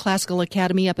St. Classical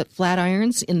Academy up at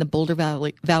Flatirons in the Boulder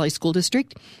Valley School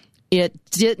District. It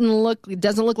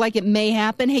doesn't look like it may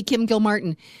happen. Hey, Kim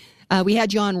Gilmartin, we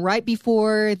had you on right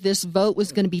before this vote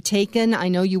was going to be taken. I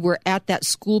know you were at that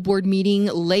school board meeting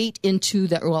early into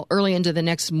the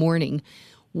next morning.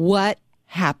 What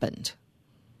happened?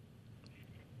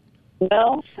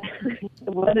 Well, it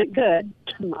wasn't good.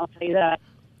 I'll tell you that.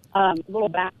 A little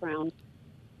background.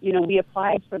 You know, we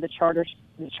applied for the charter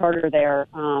there,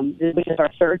 which is our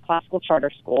third classical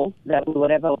charter school that we would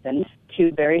have opened.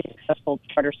 Two very successful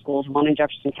charter schools, one in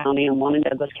Jefferson County and one in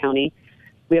Douglas County.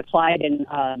 We applied in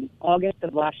August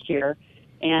of last year,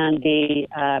 and the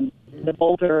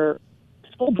Boulder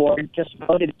School Board just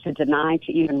voted to deny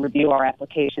to even review our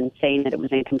application, saying that it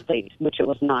was incomplete, which it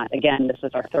was not. Again, this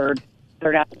is our third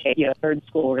application, third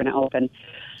school we're going to open.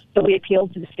 So we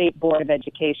appealed to the State Board of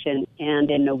Education,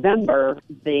 and in November,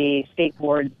 the State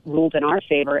Board ruled in our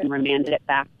favor and remanded it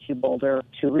back to Boulder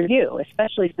to review,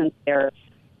 especially since there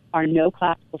are no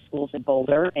classical schools at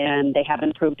Boulder, and they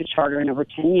haven't approved a charter in over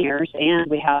 10 years, and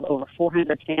we have over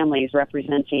 400 families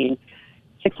representing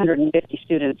 650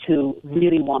 students who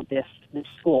really want this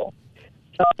school.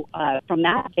 So from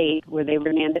that date where they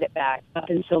remanded it back up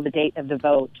until the date of the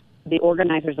vote, the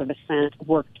organizers of Ascent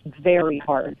worked very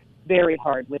hard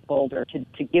with Boulder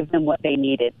to give them what they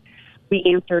needed. We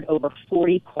answered over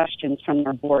 40 questions from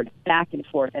our board back and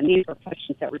forth, and these were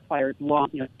questions that required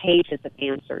long, pages of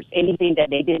answers. Anything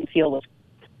that they didn't feel was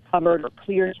covered or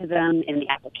clear to them in the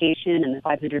application, in the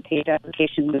 500-page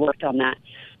application, we worked on that.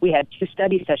 We had 2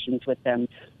 study sessions with them.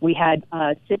 We had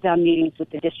sit-down meetings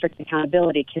with the District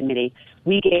Accountability Committee.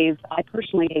 I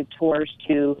personally gave tours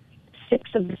to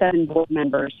 6 of the 7 board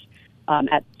members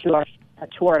to our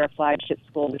flagship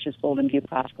school, which is Golden View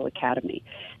Classical Academy.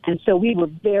 And so we were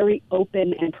very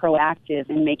open and proactive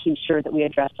in making sure that we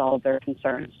addressed all of their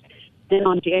concerns. Then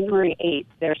on January 8th,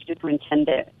 their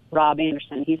superintendent, Rob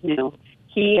Anderson, he's new,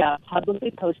 he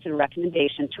publicly posted a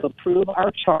recommendation to approve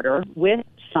our charter with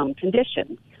some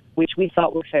conditions, which we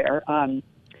thought were fair.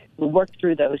 We worked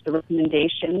through those. The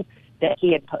recommendation that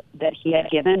he had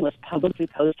given was publicly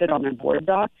posted on their board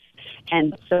docs,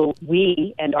 and so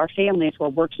we and our families were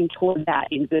working toward that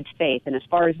in good faith. And as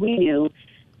far as we knew,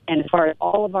 and as far as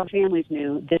all of our families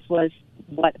knew, this was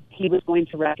what he was going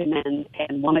to recommend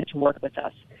and wanted to work with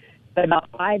us. But about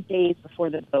 5 days before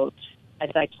the vote, as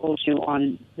I told you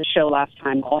on the show last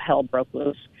time, all hell broke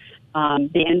loose. The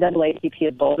NAACP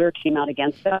of Boulder came out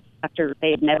against us after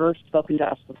they had never spoken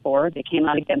to us before. They came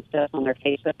out against us on their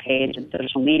Facebook page and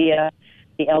social media.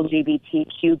 The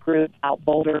LGBTQ group Out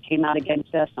Boulder came out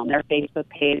against us on their Facebook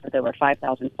page with over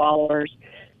 5,000 followers.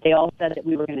 They all said that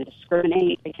we were going to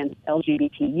discriminate against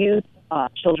LGBT youth,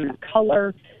 children of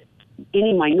color,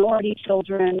 any minority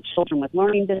children, children with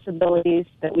learning disabilities,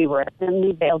 that we were a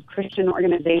thinly veiled Christian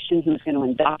organization who was going to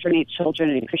indoctrinate children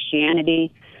in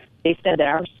Christianity. They said that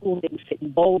our school didn't fit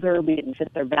in Boulder, we didn't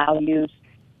fit their values.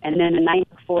 And then the night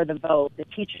before the vote, the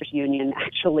teachers union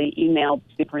actually emailed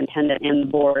the superintendent and the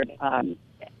board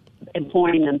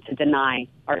imploring them to deny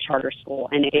our charter school.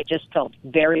 And it just felt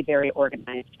very, very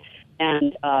organized.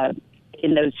 And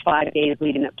in those 5 days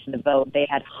leading up to the vote, they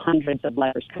had hundreds of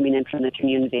letters coming in from their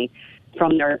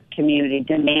community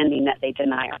demanding that they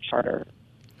deny our charter.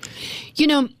 You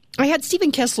know, I had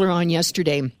Stephen Kessler on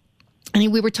yesterday,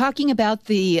 and we were talking about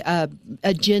the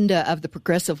agenda of the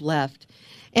progressive left.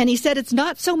 And he said it's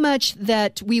not so much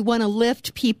that we want to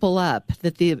lift people up,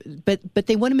 but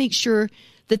they want to make sure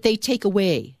that they take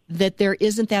away, that there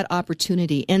isn't that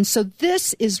opportunity. And so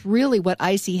this is really what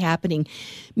I see happening.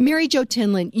 Mary Jo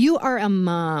Tinlin, you are a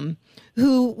mom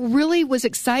who really was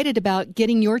excited about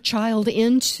getting your child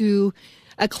into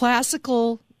a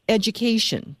classical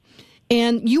education.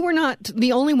 And you were not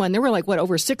the only one. There were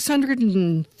over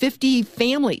 650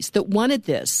 families that wanted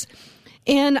this.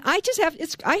 And I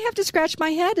have to scratch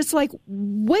my head. It's like,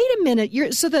 wait a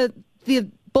minute. So the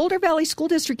Boulder Valley School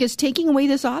District is taking away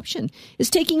this option, is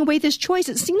taking away this choice.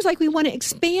 It seems like we want to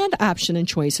expand option and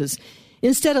choices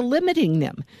instead of limiting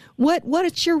them. What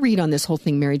is your read on this whole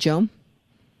thing, Mary Jo?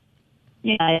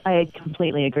 Yeah, I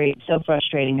completely agree. It's so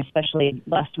frustrating, especially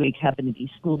last week happened to be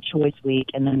school choice week,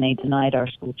 and then they denied our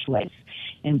school choice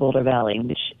in Boulder Valley,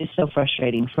 which is so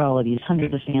frustrating for all of these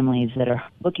hundreds of families that are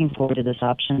looking forward to this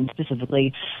option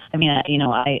specifically. I mean,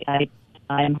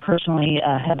 I'm personally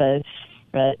have a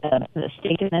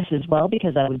stake in this as well,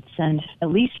 because I would send at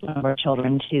least one of our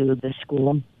children to the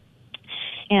school.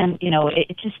 And,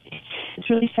 it's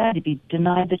really sad to be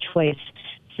denied the choice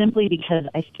simply because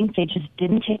I think they just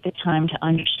didn't take the time to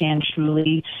understand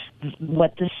truly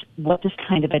what this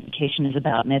kind of education is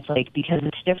about. And it's like, because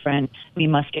it's different, we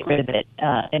must get rid of it.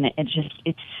 And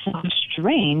it's so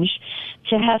strange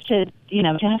to have to,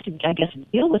 I guess,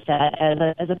 deal with that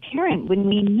as a parent when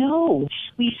we know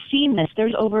we've seen this.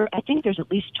 There's at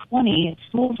least 20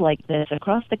 schools like this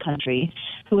across the country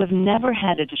who have never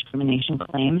had a discrimination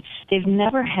claim. They've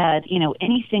never had,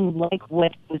 anything like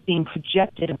what was being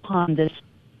projected upon this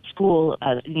school,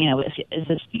 as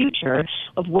this future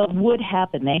of what would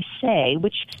happen, they say,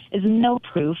 which is no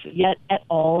proof yet at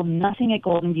all. Nothing at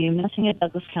Golden View, nothing at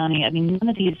Douglas County. I mean, none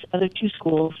of these other two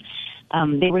schools,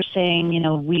 they were saying,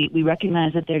 we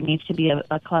recognize that there needs to be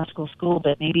a classical school,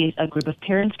 but maybe a group of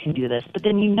parents can do this. But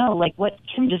then, like what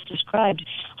Kim just described,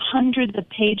 hundreds of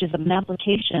pages of an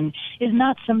application is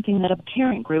not something that a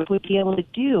parent group would be able to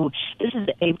do. This is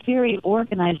a very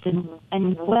organized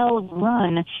and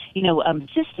well-run,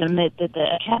 system that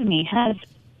the Academy has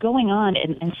going on.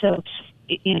 And so,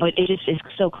 it just is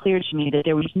so clear to me that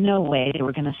there was no way they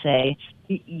were going to say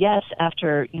yes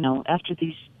after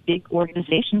these big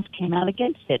organizations came out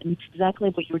against it. And it's exactly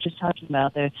what you were just talking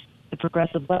about, the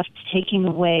progressive left taking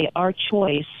away our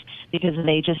choice because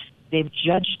they've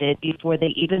judged it before they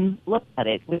even looked at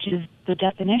it, which is the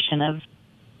definition of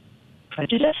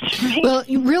prejudice, right? Well,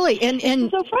 really, and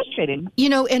it's so frustrating.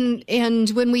 And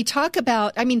when we talk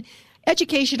about,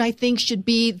 education, I think, should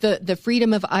be the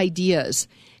freedom of ideas.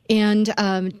 And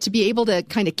to be able to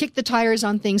kind of kick the tires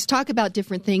on things, talk about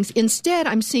different things. Instead,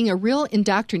 I'm seeing a real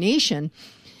indoctrination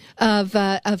of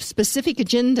specific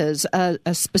agendas,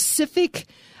 a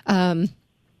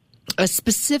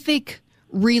specific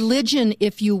religion,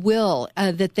 if you will,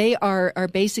 that they are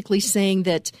basically saying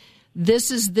that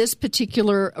this is this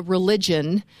particular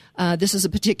religion, this is a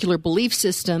particular belief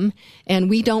system, and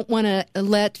we don't want to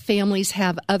let families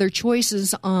have other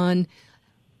choices on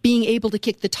being able to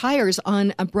kick the tires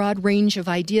on a broad range of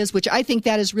ideas, which I think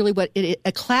that is really what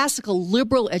a classical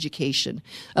liberal education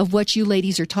of what you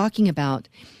ladies are talking about.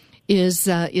 is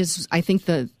I think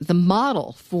the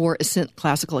model for Ascent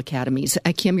Classical Academies.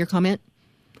 Kim, your comment?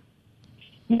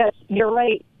 Yes, you're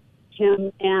right,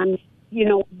 Kim. And we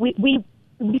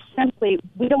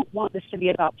don't want this to be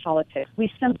about politics.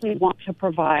 We simply want to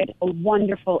provide a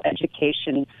wonderful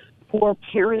education for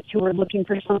parents who are looking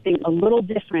for something a little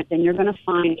different than you're going to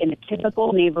find in a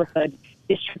typical neighborhood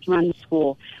district-run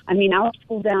school. I mean, our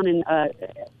school down in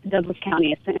Douglas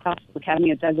County, Ascent Classical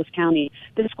Academy of Douglas County,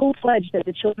 the school pledge that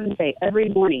the children say every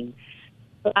morning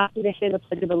after they say the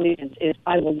Pledge of Allegiance is,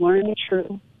 I will learn the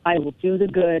true, I will do the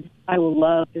good, I will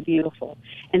love the beautiful.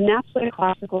 And that's what a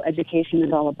classical education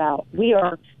is all about. We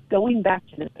are going back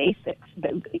to the basics,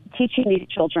 teaching these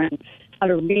children how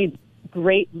to read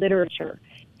great literature,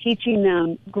 teaching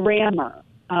them grammar,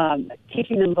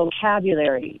 teaching them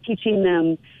vocabulary, teaching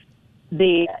them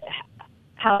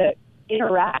how to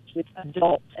interact with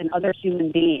adults and other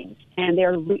human beings. And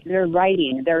they're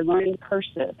writing, they're learning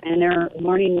cursive, and they're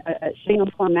learning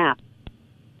Singapore map.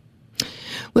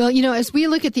 Well, as we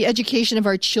look at the education of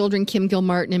our children, Kim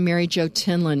Gilmartin and Mary Jo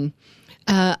Tinlin,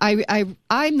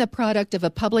 I'm the product of a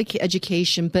public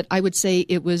education, but I would say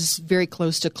it was very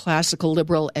close to classical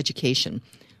liberal education.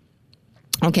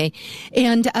 Okay,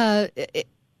 and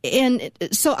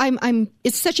so I'm.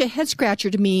 It's such a head scratcher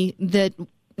to me that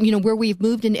where we've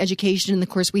moved in education, and of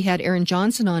course we had Aaron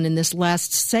Johnson on in this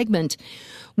last segment,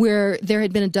 where there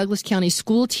had been a Douglas County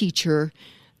school teacher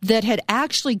that had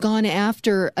actually gone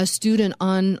after a student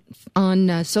on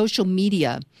social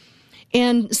media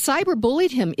and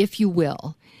cyberbullied him, if you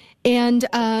will, and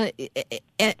I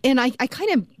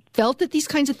kind of felt that these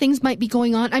kinds of things might be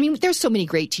going on. I mean, there's so many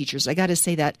great teachers, I got to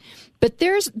say that, but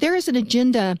there is an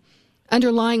agenda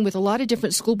underlying with a lot of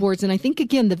different school boards, and I think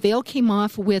again the veil came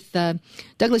off with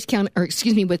Douglas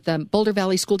County, with Boulder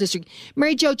Valley School District.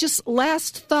 Mary Jo, just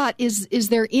last thought: is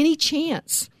there any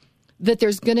chance that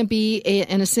there's going to be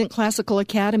an Ascent Classical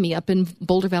Academy up in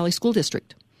Boulder Valley School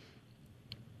District?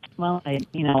 Well, I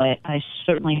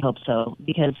certainly hope so,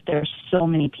 because there's so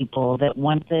many people that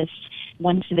want this.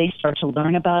 Once they start to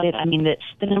learn about it, I mean, the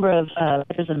number of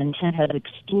letters of intent has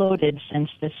exploded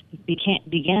since this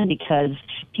began, because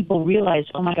people realize,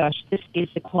 oh my gosh, this is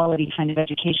the quality kind of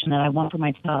education that I want for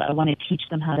my child. I want to teach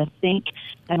them how to think.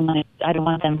 I don't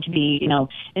want them to be,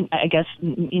 and I guess,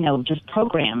 just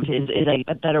programmed is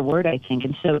a better word, I think.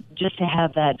 And so just to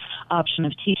have that option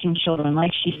of teaching children,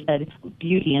 like she said,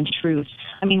 beauty and truth.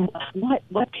 I mean,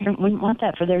 what parent wouldn't want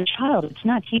that for their child? It's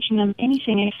not teaching them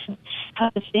anything except how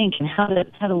to think and how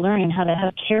to learn and how to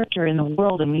have character in the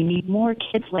world, and we need more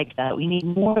kids like that. We need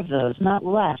more of those, not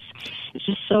less. It's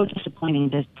just so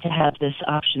disappointing to have this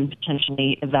option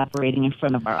potentially evaporating in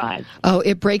front of our eyes. Oh,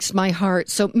 it breaks my heart.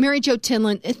 So, Mary Jo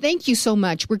Tinlin, thank you so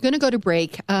much. We're going to go to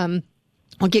break. I'll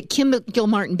get Kim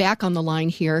Gilmartin back on the line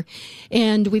here.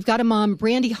 And we've got a mom,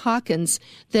 Brandy Hawkins,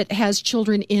 that has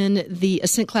children in the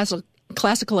Ascent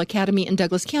Classical Academy in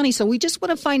Douglas County. So we just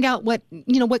want to find out what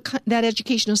that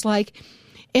education is like.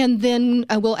 And then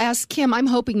we'll ask Kim. I'm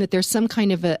hoping that there's some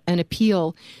kind of an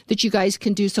appeal that you guys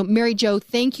can do. So, Mary Jo,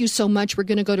 thank you so much. We're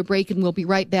going to go to break, and we'll be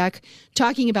right back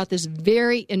talking about this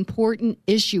very important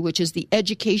issue, which is the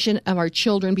education of our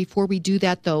children. Before we do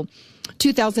that, though,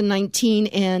 2019,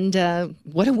 and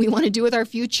what do we want to do with our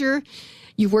future?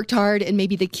 You've worked hard, and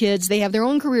maybe the kids, they have their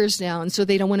own careers now, and so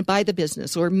they don't want to buy the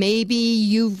business. Or maybe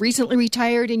you've recently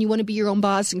retired and you want to be your own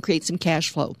boss and create some cash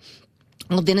flow.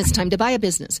 Well, then it's time to buy a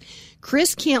business.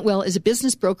 Chris Cantwell is a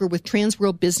business broker with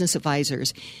Transworld Business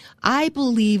Advisors. I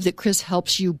believe that Chris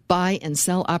helps you buy and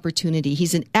sell opportunity.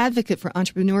 He's an advocate for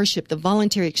entrepreneurship, the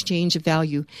voluntary exchange of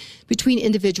value between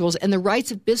individuals, and the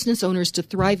rights of business owners to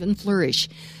thrive and flourish.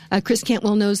 Chris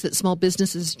Cantwell knows that small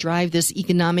businesses drive this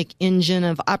economic engine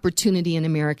of opportunity in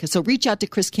America. So reach out to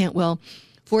Chris Cantwell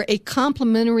for a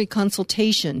complimentary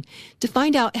consultation to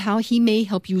find out how he may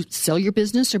help you sell your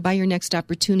business or buy your next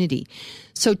opportunity.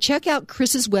 So check out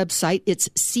Chris's website. It's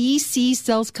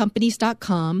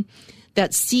ccsalescompanies.com.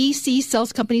 That's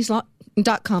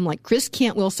ccsalescompanies.com, like Chris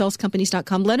Cantwell,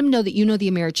 salescompanies.com. Let him know that you know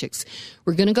the Americhicks.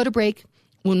 We're going to go to break.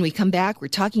 When we come back, we're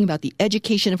talking about the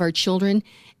education of our children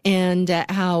and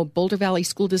how Boulder Valley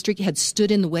School District had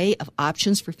stood in the way of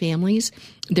options for families.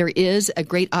 There is a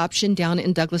great option down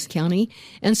in Douglas County.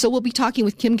 And so we'll be talking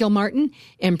with Kim Gilmartin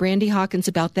and Brandy Hawkins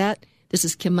about that. This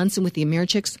is Kim Munson with the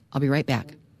Americhicks. I'll be right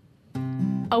back.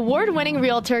 Award-winning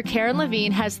realtor Karen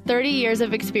Levine has 30 years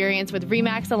of experience with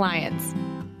RE/MAX Alliance.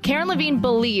 Karen Levine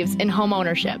believes in home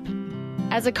ownership.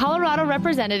 As a Colorado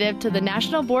representative to the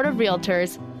National Board of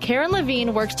Realtors, Karen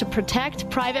Levine works to protect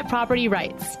private property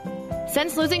rights.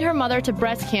 Since losing her mother to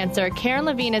breast cancer, Karen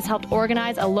Levine has helped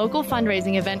organize a local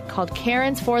fundraising event called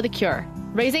Karen's for the Cure.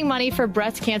 raising money for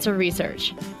breast cancer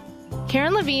research.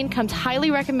 Karen Levine comes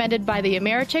highly recommended by the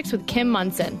Americhicks with Kim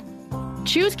Munson.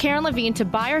 Choose Karen Levine to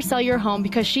buy or sell your home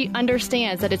because she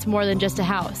understands that it's more than just a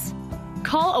house.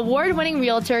 Call award-winning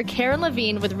realtor Karen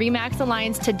Levine with RE/MAX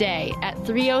Alliance today at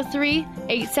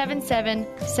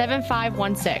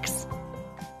 303-877-7516.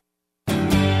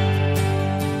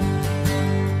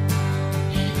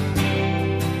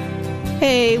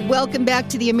 Hey, welcome back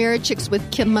to the Americhicks with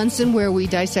Kim Munson, where we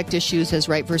dissect issues as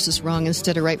right versus wrong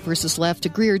instead of right versus left.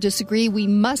 Agree or disagree, we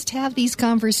must have these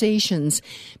conversations.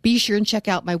 Be sure and check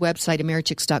out my website,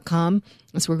 americhicks.com.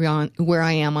 That's where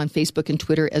I am on Facebook and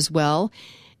Twitter as well.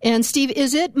 And Steve,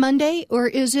 is it Monday or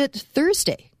is it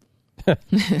Thursday?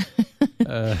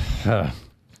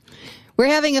 We're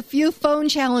having a few phone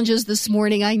challenges this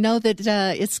morning. I know that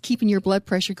it's keeping your blood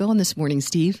pressure going this morning,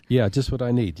 Steve. Yeah, just what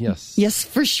I need, yes. Yes,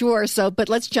 for sure. But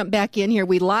let's jump back in here.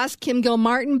 We lost Kim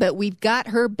Gilmartin, but we've got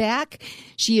her back.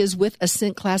 She is with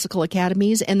Ascent Classical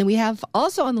Academies. And then we have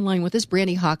also on the line with us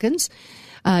Brandy Hawkins.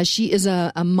 She is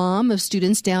a mom of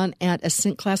students down at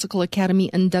Ascent Classical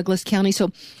Academy in Douglas County. So,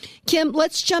 Kim,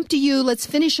 let's jump to you. Let's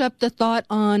finish up the thought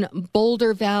on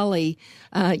Boulder Valley.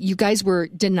 You guys were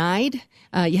denied.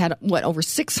 You had, over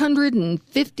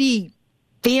 650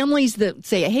 families that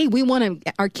say, hey, we want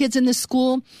our kids in this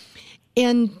school.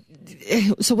 And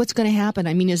so what's going to happen?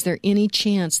 I mean, is there any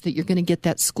chance that you're going to get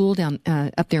that school down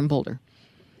up there in Boulder?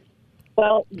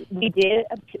 Well, we did.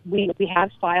 We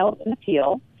have filed an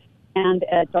appeal. And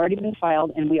it's already been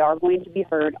filed, and we are going to be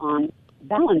heard on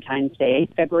Valentine's Day,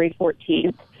 February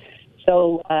 14th.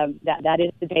 So that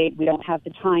is the date. We don't have the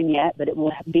time yet, but it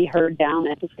will be heard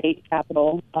down at the state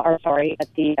capitol, at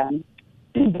the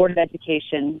Board of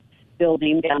Education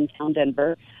building downtown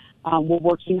Denver. We're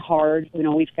working hard.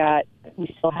 We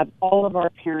still have all of our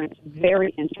parents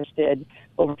very interested,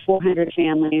 over 400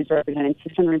 families representing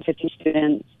 650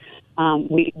 students.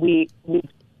 We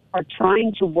are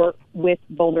trying to work with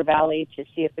Boulder Valley to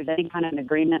see if there's any kind of an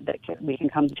agreement that we can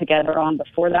come together on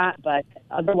before that. But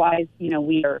otherwise,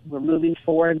 we're moving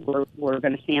forward. We're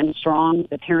going to stand strong.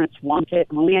 The parents want it.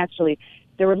 And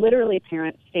there were literally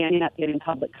parents standing up giving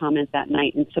public comment that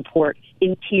night in support,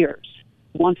 in tears,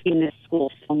 wanting this school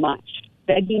so much,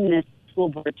 begging this school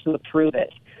board to approve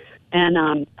it. And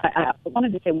I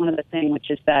wanted to say one other thing, which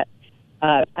is that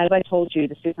as I told you,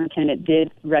 the superintendent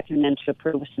did recommend to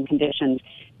approve with some conditions.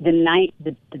 The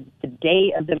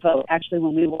day of the vote, actually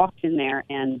when we walked in there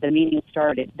and the meeting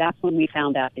started, that's when we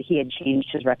found out that he had changed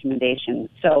his recommendation.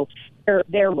 So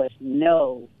there was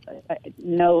no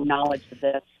knowledge of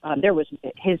this. There was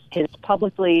his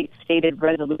publicly stated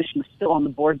resolution was still on the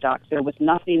board docs. There was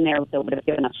nothing there that would have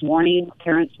given us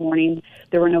parents warning.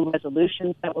 There were no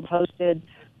resolutions that were posted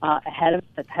ahead of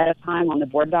time on the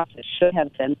board docs. It should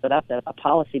have been, so that's a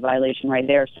policy violation right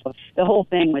there. So the whole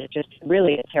thing was just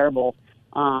really a terrible.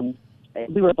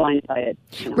 We were blindsided.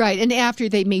 Right, and after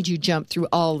they made you jump through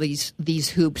all these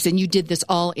hoops, and you did this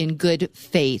all in good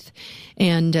faith,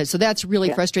 and so that's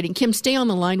really frustrating. Kim, stay on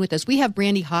the line with us. We have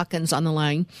Brandy Hawkins on the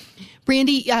line.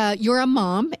 Brandy, you're a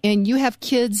mom, and you have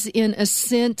kids in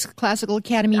Ascent Classical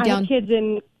Academy I have kids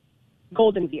in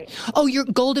Golden View. Oh, you're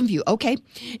Golden View. Okay.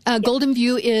 Golden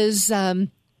View is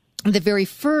the very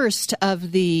first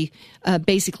of the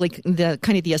basically the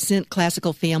kind of the Ascent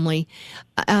Classical family.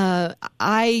 I've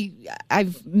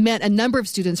met a number of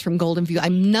students from Golden View, a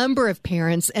number of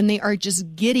parents, and they are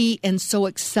just giddy and so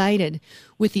excited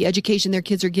with the education their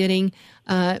kids are getting.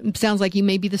 Sounds like you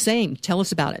may be the same. Tell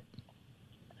us about it.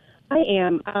 I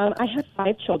am. I have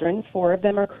 5 children. 4 of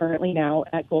them are currently now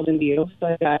at Golden View. So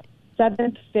I've got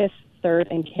 7th, 5th,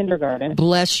 3rd, and kindergarten.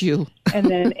 Bless you. And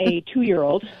then a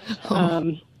 2-year-old.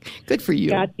 Good for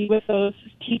you. Got to be with those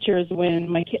teachers when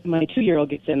my 2-year-old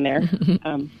gets in there.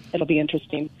 It'll be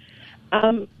interesting.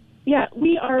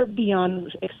 We are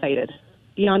beyond excited,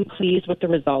 beyond pleased with the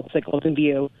results that Golden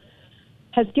View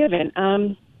has given.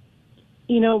 I've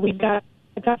got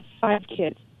 5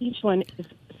 kids. Each one is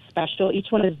special.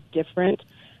 Each one is different.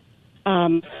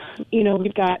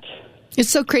 We've got. It's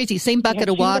so crazy. Same bucket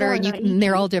of water, and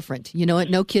they're all different. You know what?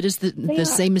 No kid is the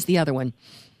same as the other one.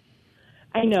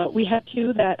 I know. We have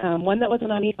 2 that, one that was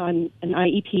on an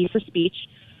IEP for speech.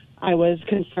 I was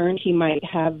concerned he might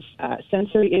have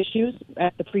sensory issues.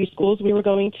 At the preschools we were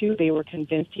going to, they were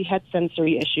convinced he had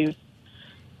sensory issues.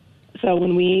 So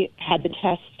when we had the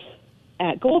test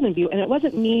at Golden View, and it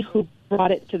wasn't me who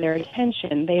brought it to their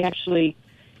attention, they actually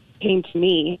came to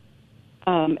me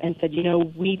and said,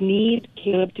 we need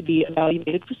Caleb to be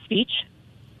evaluated for speech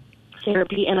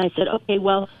therapy. And I said, okay,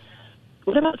 well,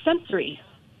 what about sensory?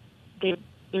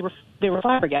 They were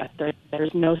flabbergasted.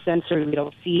 There's no sensory. We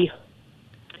don't see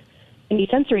any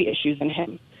sensory issues in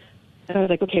him. And I was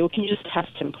like, okay, well, can you just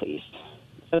test him, please?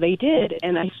 So they did,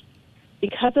 and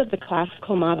because of the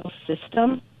classical model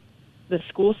system, the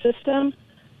school system,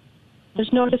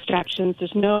 there's no distractions,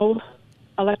 there's no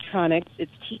electronics,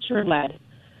 it's teacher-led.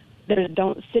 They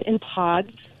don't sit in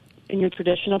pods. In your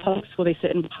traditional public school, they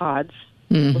sit in pods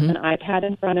with an iPad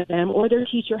in front of them, or their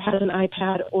teacher has an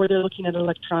iPad, or they're looking at an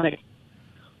electronic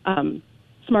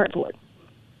smartboard.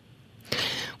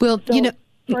 Well, so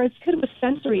for a kid with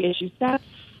sensory issues, that's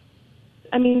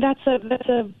a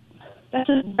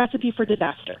recipe for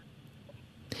disaster.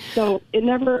 So it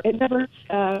never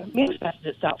manifested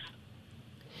itself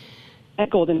at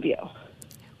Golden View.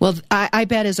 Well, I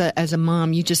bet as a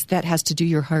mom, that has to do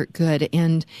your heart good.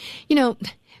 And,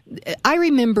 I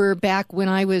remember back when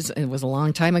it was a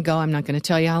long time ago. I'm not going to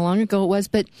tell you how long ago it was,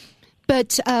 but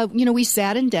we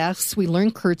sat in desks, we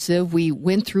learned cursive, we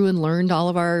went through and learned all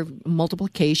of our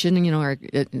multiplication and, our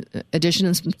addition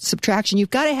and subtraction. You've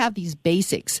got to have these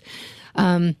basics.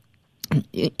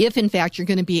 If in fact you're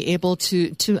going to be able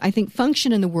to I think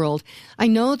function in the world. I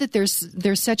know that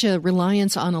there's such a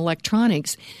reliance on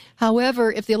electronics.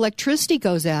 However, if the electricity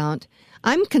goes out,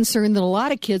 I'm concerned that a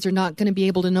lot of kids are not going to be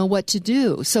able to know what to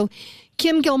do. So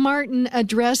Kim Gilmartin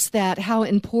addressed that, how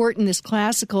important this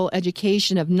classical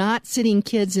education of not sitting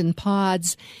kids in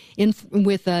pods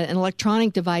with an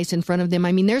electronic device in front of them.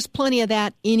 I mean, there's plenty of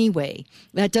that anyway.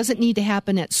 That doesn't need to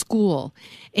happen at school.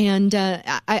 And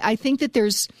I think that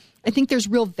there's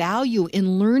real value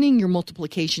in learning your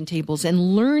multiplication tables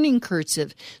and learning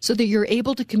cursive so that you're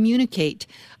able to communicate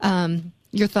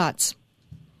your thoughts.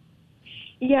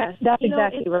 Yes, that's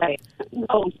exactly right.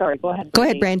 Oh, I'm sorry. Go ahead. Go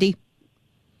ahead, Brandy.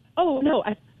 Oh, no,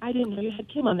 I didn't know you had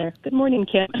Kim on there. Good morning,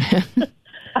 Kim.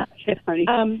 Good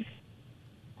morning.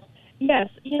 Yes,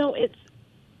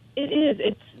 it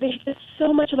is. There's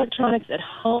so much electronics at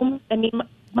home. I mean,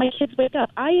 my kids wake up.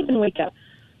 I even wake up.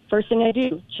 First thing I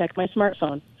do, check my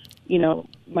smartphone.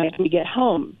 When we get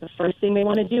home, the first thing they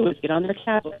want to do is get on their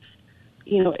tablets.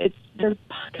 They're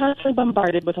constantly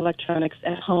bombarded with electronics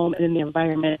at home and in the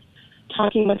environment,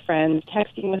 talking with friends,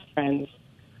 texting with friends,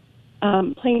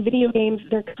 playing video games.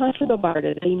 They're constantly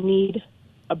bombarded. They need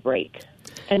a break.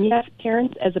 And yes,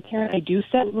 as a parent, I do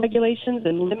set regulations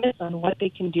and limits on what they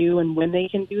can do and when they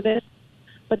can do this,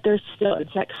 but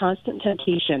it's that constant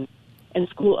temptation, and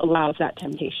school allows that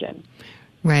temptation.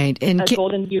 Right. And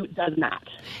Golden View does not.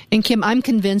 And Kim, I'm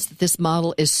convinced that this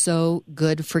model is so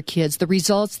good for kids. The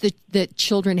results that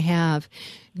children have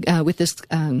with this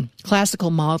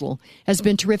classical model has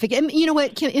been terrific. And you know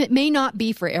what, Kim, it may not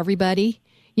be for everybody.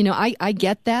 I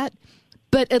get that.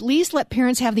 But at least let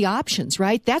parents have the options,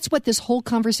 right? That's what this whole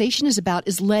conversation is about,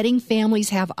 is letting families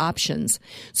have options.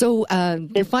 So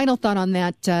your final thought on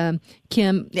that,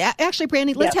 Kim. Actually,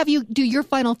 Brandy, let's have you do your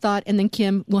final thought, and then,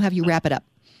 Kim, we'll have you wrap it up.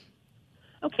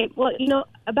 Okay, well,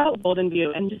 about Golden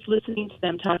View and just listening to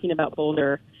them talking about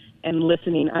Boulder and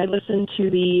I listened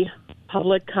to the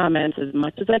public comments as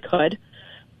much as I could.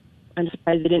 I'm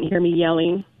surprised they didn't hear me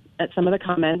yelling at some of the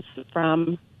comments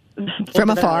from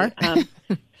afar.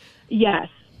 Yes.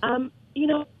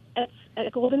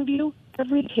 At Golden View,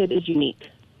 every kid is unique.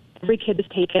 Every kid is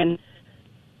taken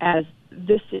as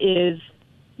this is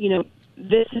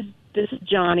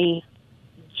Johnny.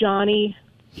 Johnny,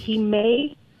 he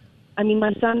may...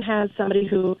 my son has somebody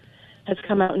who has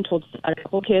come out and told a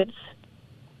couple kids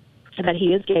that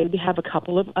he is gay. We have a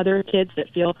couple of other kids that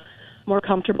feel more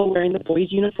comfortable wearing the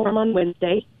boys' uniform on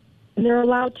Wednesday, and they're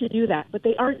allowed to do that, but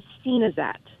they aren't seen as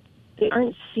that. They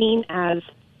aren't seen as,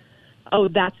 oh,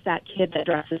 that's that kid that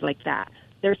dresses like that.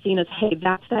 They're seen as, hey,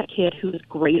 that's that kid who's a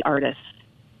great artist.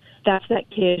 That's that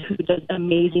kid who does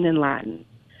amazing in Latin.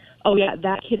 Oh, yeah,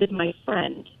 that kid is my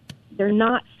friend. They're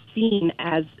not seen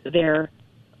as their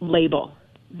label.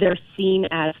 They're seen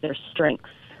as their strengths.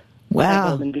 Wow.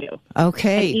 Golden View.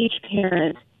 Okay. And each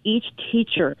parent, each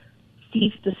teacher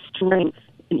sees the strength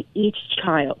in each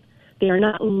child. They are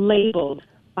not labeled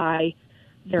by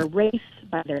their race,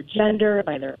 by their gender,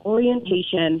 by their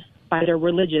orientation, by their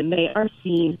religion. They are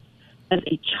seen as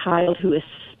a child who is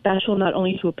special not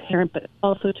only to a parent but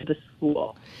also to the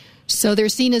school. So they're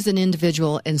seen as an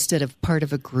individual instead of part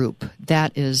of a group.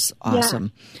 That is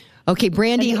awesome. Yeah. Okay,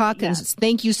 Brandy Hawkins,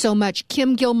 thank you so much.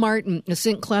 Kim Gilmartin,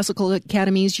 Ascent Classical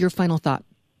Academies, your final thought.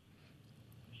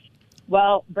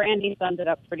 Well, Brandy summed it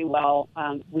up pretty well.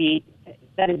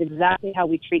 That is exactly how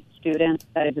we treat students.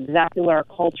 That is exactly what our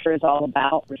culture is all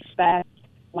about. Respect,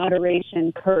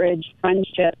 moderation, courage,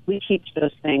 friendship. We teach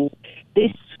those things.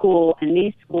 This school and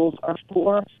these schools are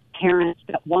for parents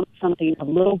that want something a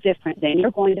little different than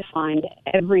you're going to find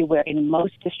everywhere in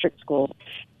most district schools.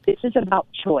 This is about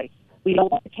choice. We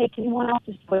don't want to take anyone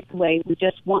else's choice away. We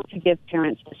just want to give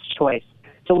parents this choice.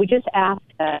 So we just ask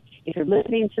that if you're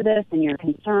listening to this and you're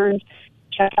concerned,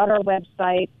 check out our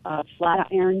website,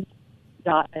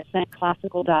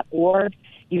 flatirons.ascentclassical.org.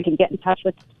 You can get in touch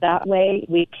with us that way.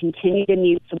 We continue to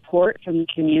need support from the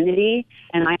community,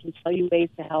 and I can tell you ways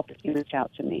to help if you reach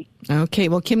out to me. Okay.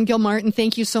 Well, Kim Gilmartin,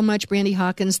 thank you so much. Brandy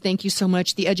Hawkins, thank you so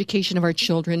much. The education of our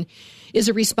children is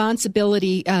a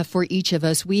responsibility for each of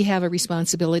us. We have a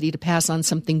responsibility to pass on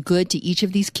something good to each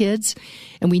of these kids,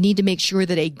 and we need to make sure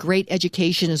that a great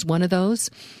education is one of those.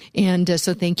 And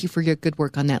so thank you for your good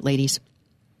work on that, ladies.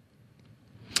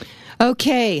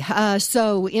 Okay,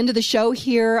 so into the show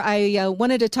here. I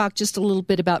wanted to talk just a little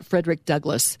bit about Frederick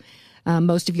Douglass.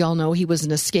 Most of y'all know he was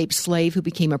an escaped slave who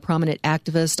became a prominent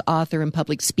activist, author, and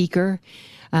public speaker.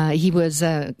 He was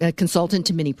a consultant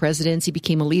to many presidents. He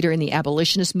became a leader in the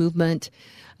abolitionist movement,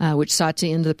 which sought to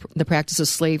end the practice of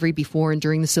slavery before and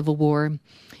during the Civil War.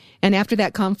 And after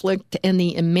that conflict and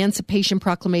the Emancipation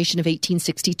Proclamation of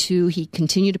 1862, he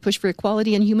continued to push for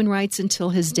equality and human rights until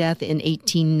his death in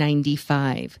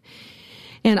 1895.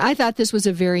 And I thought this was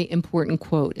a very important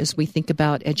quote as we think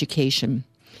about education.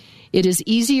 It is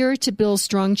easier to build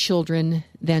strong children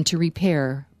than to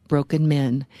repair broken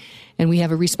men. And we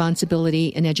have a responsibility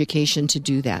in education to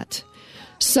do that.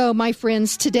 So, my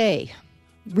friends, today,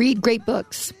 read great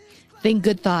books, think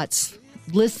good thoughts,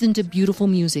 listen to beautiful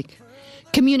music,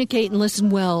 communicate and listen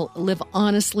well, live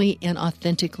honestly and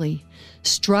authentically,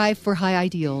 strive for high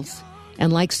ideals,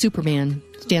 and like Superman,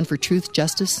 stand for truth,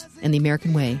 justice, and the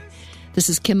American way. This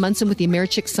is Kim Monson with the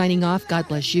Americhicks signing off. God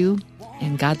bless you,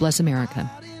 and God bless America.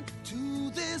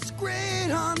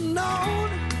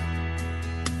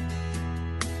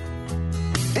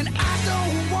 And I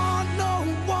don't want no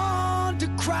one to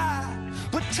cry,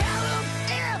 but tell them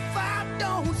if I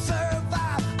don't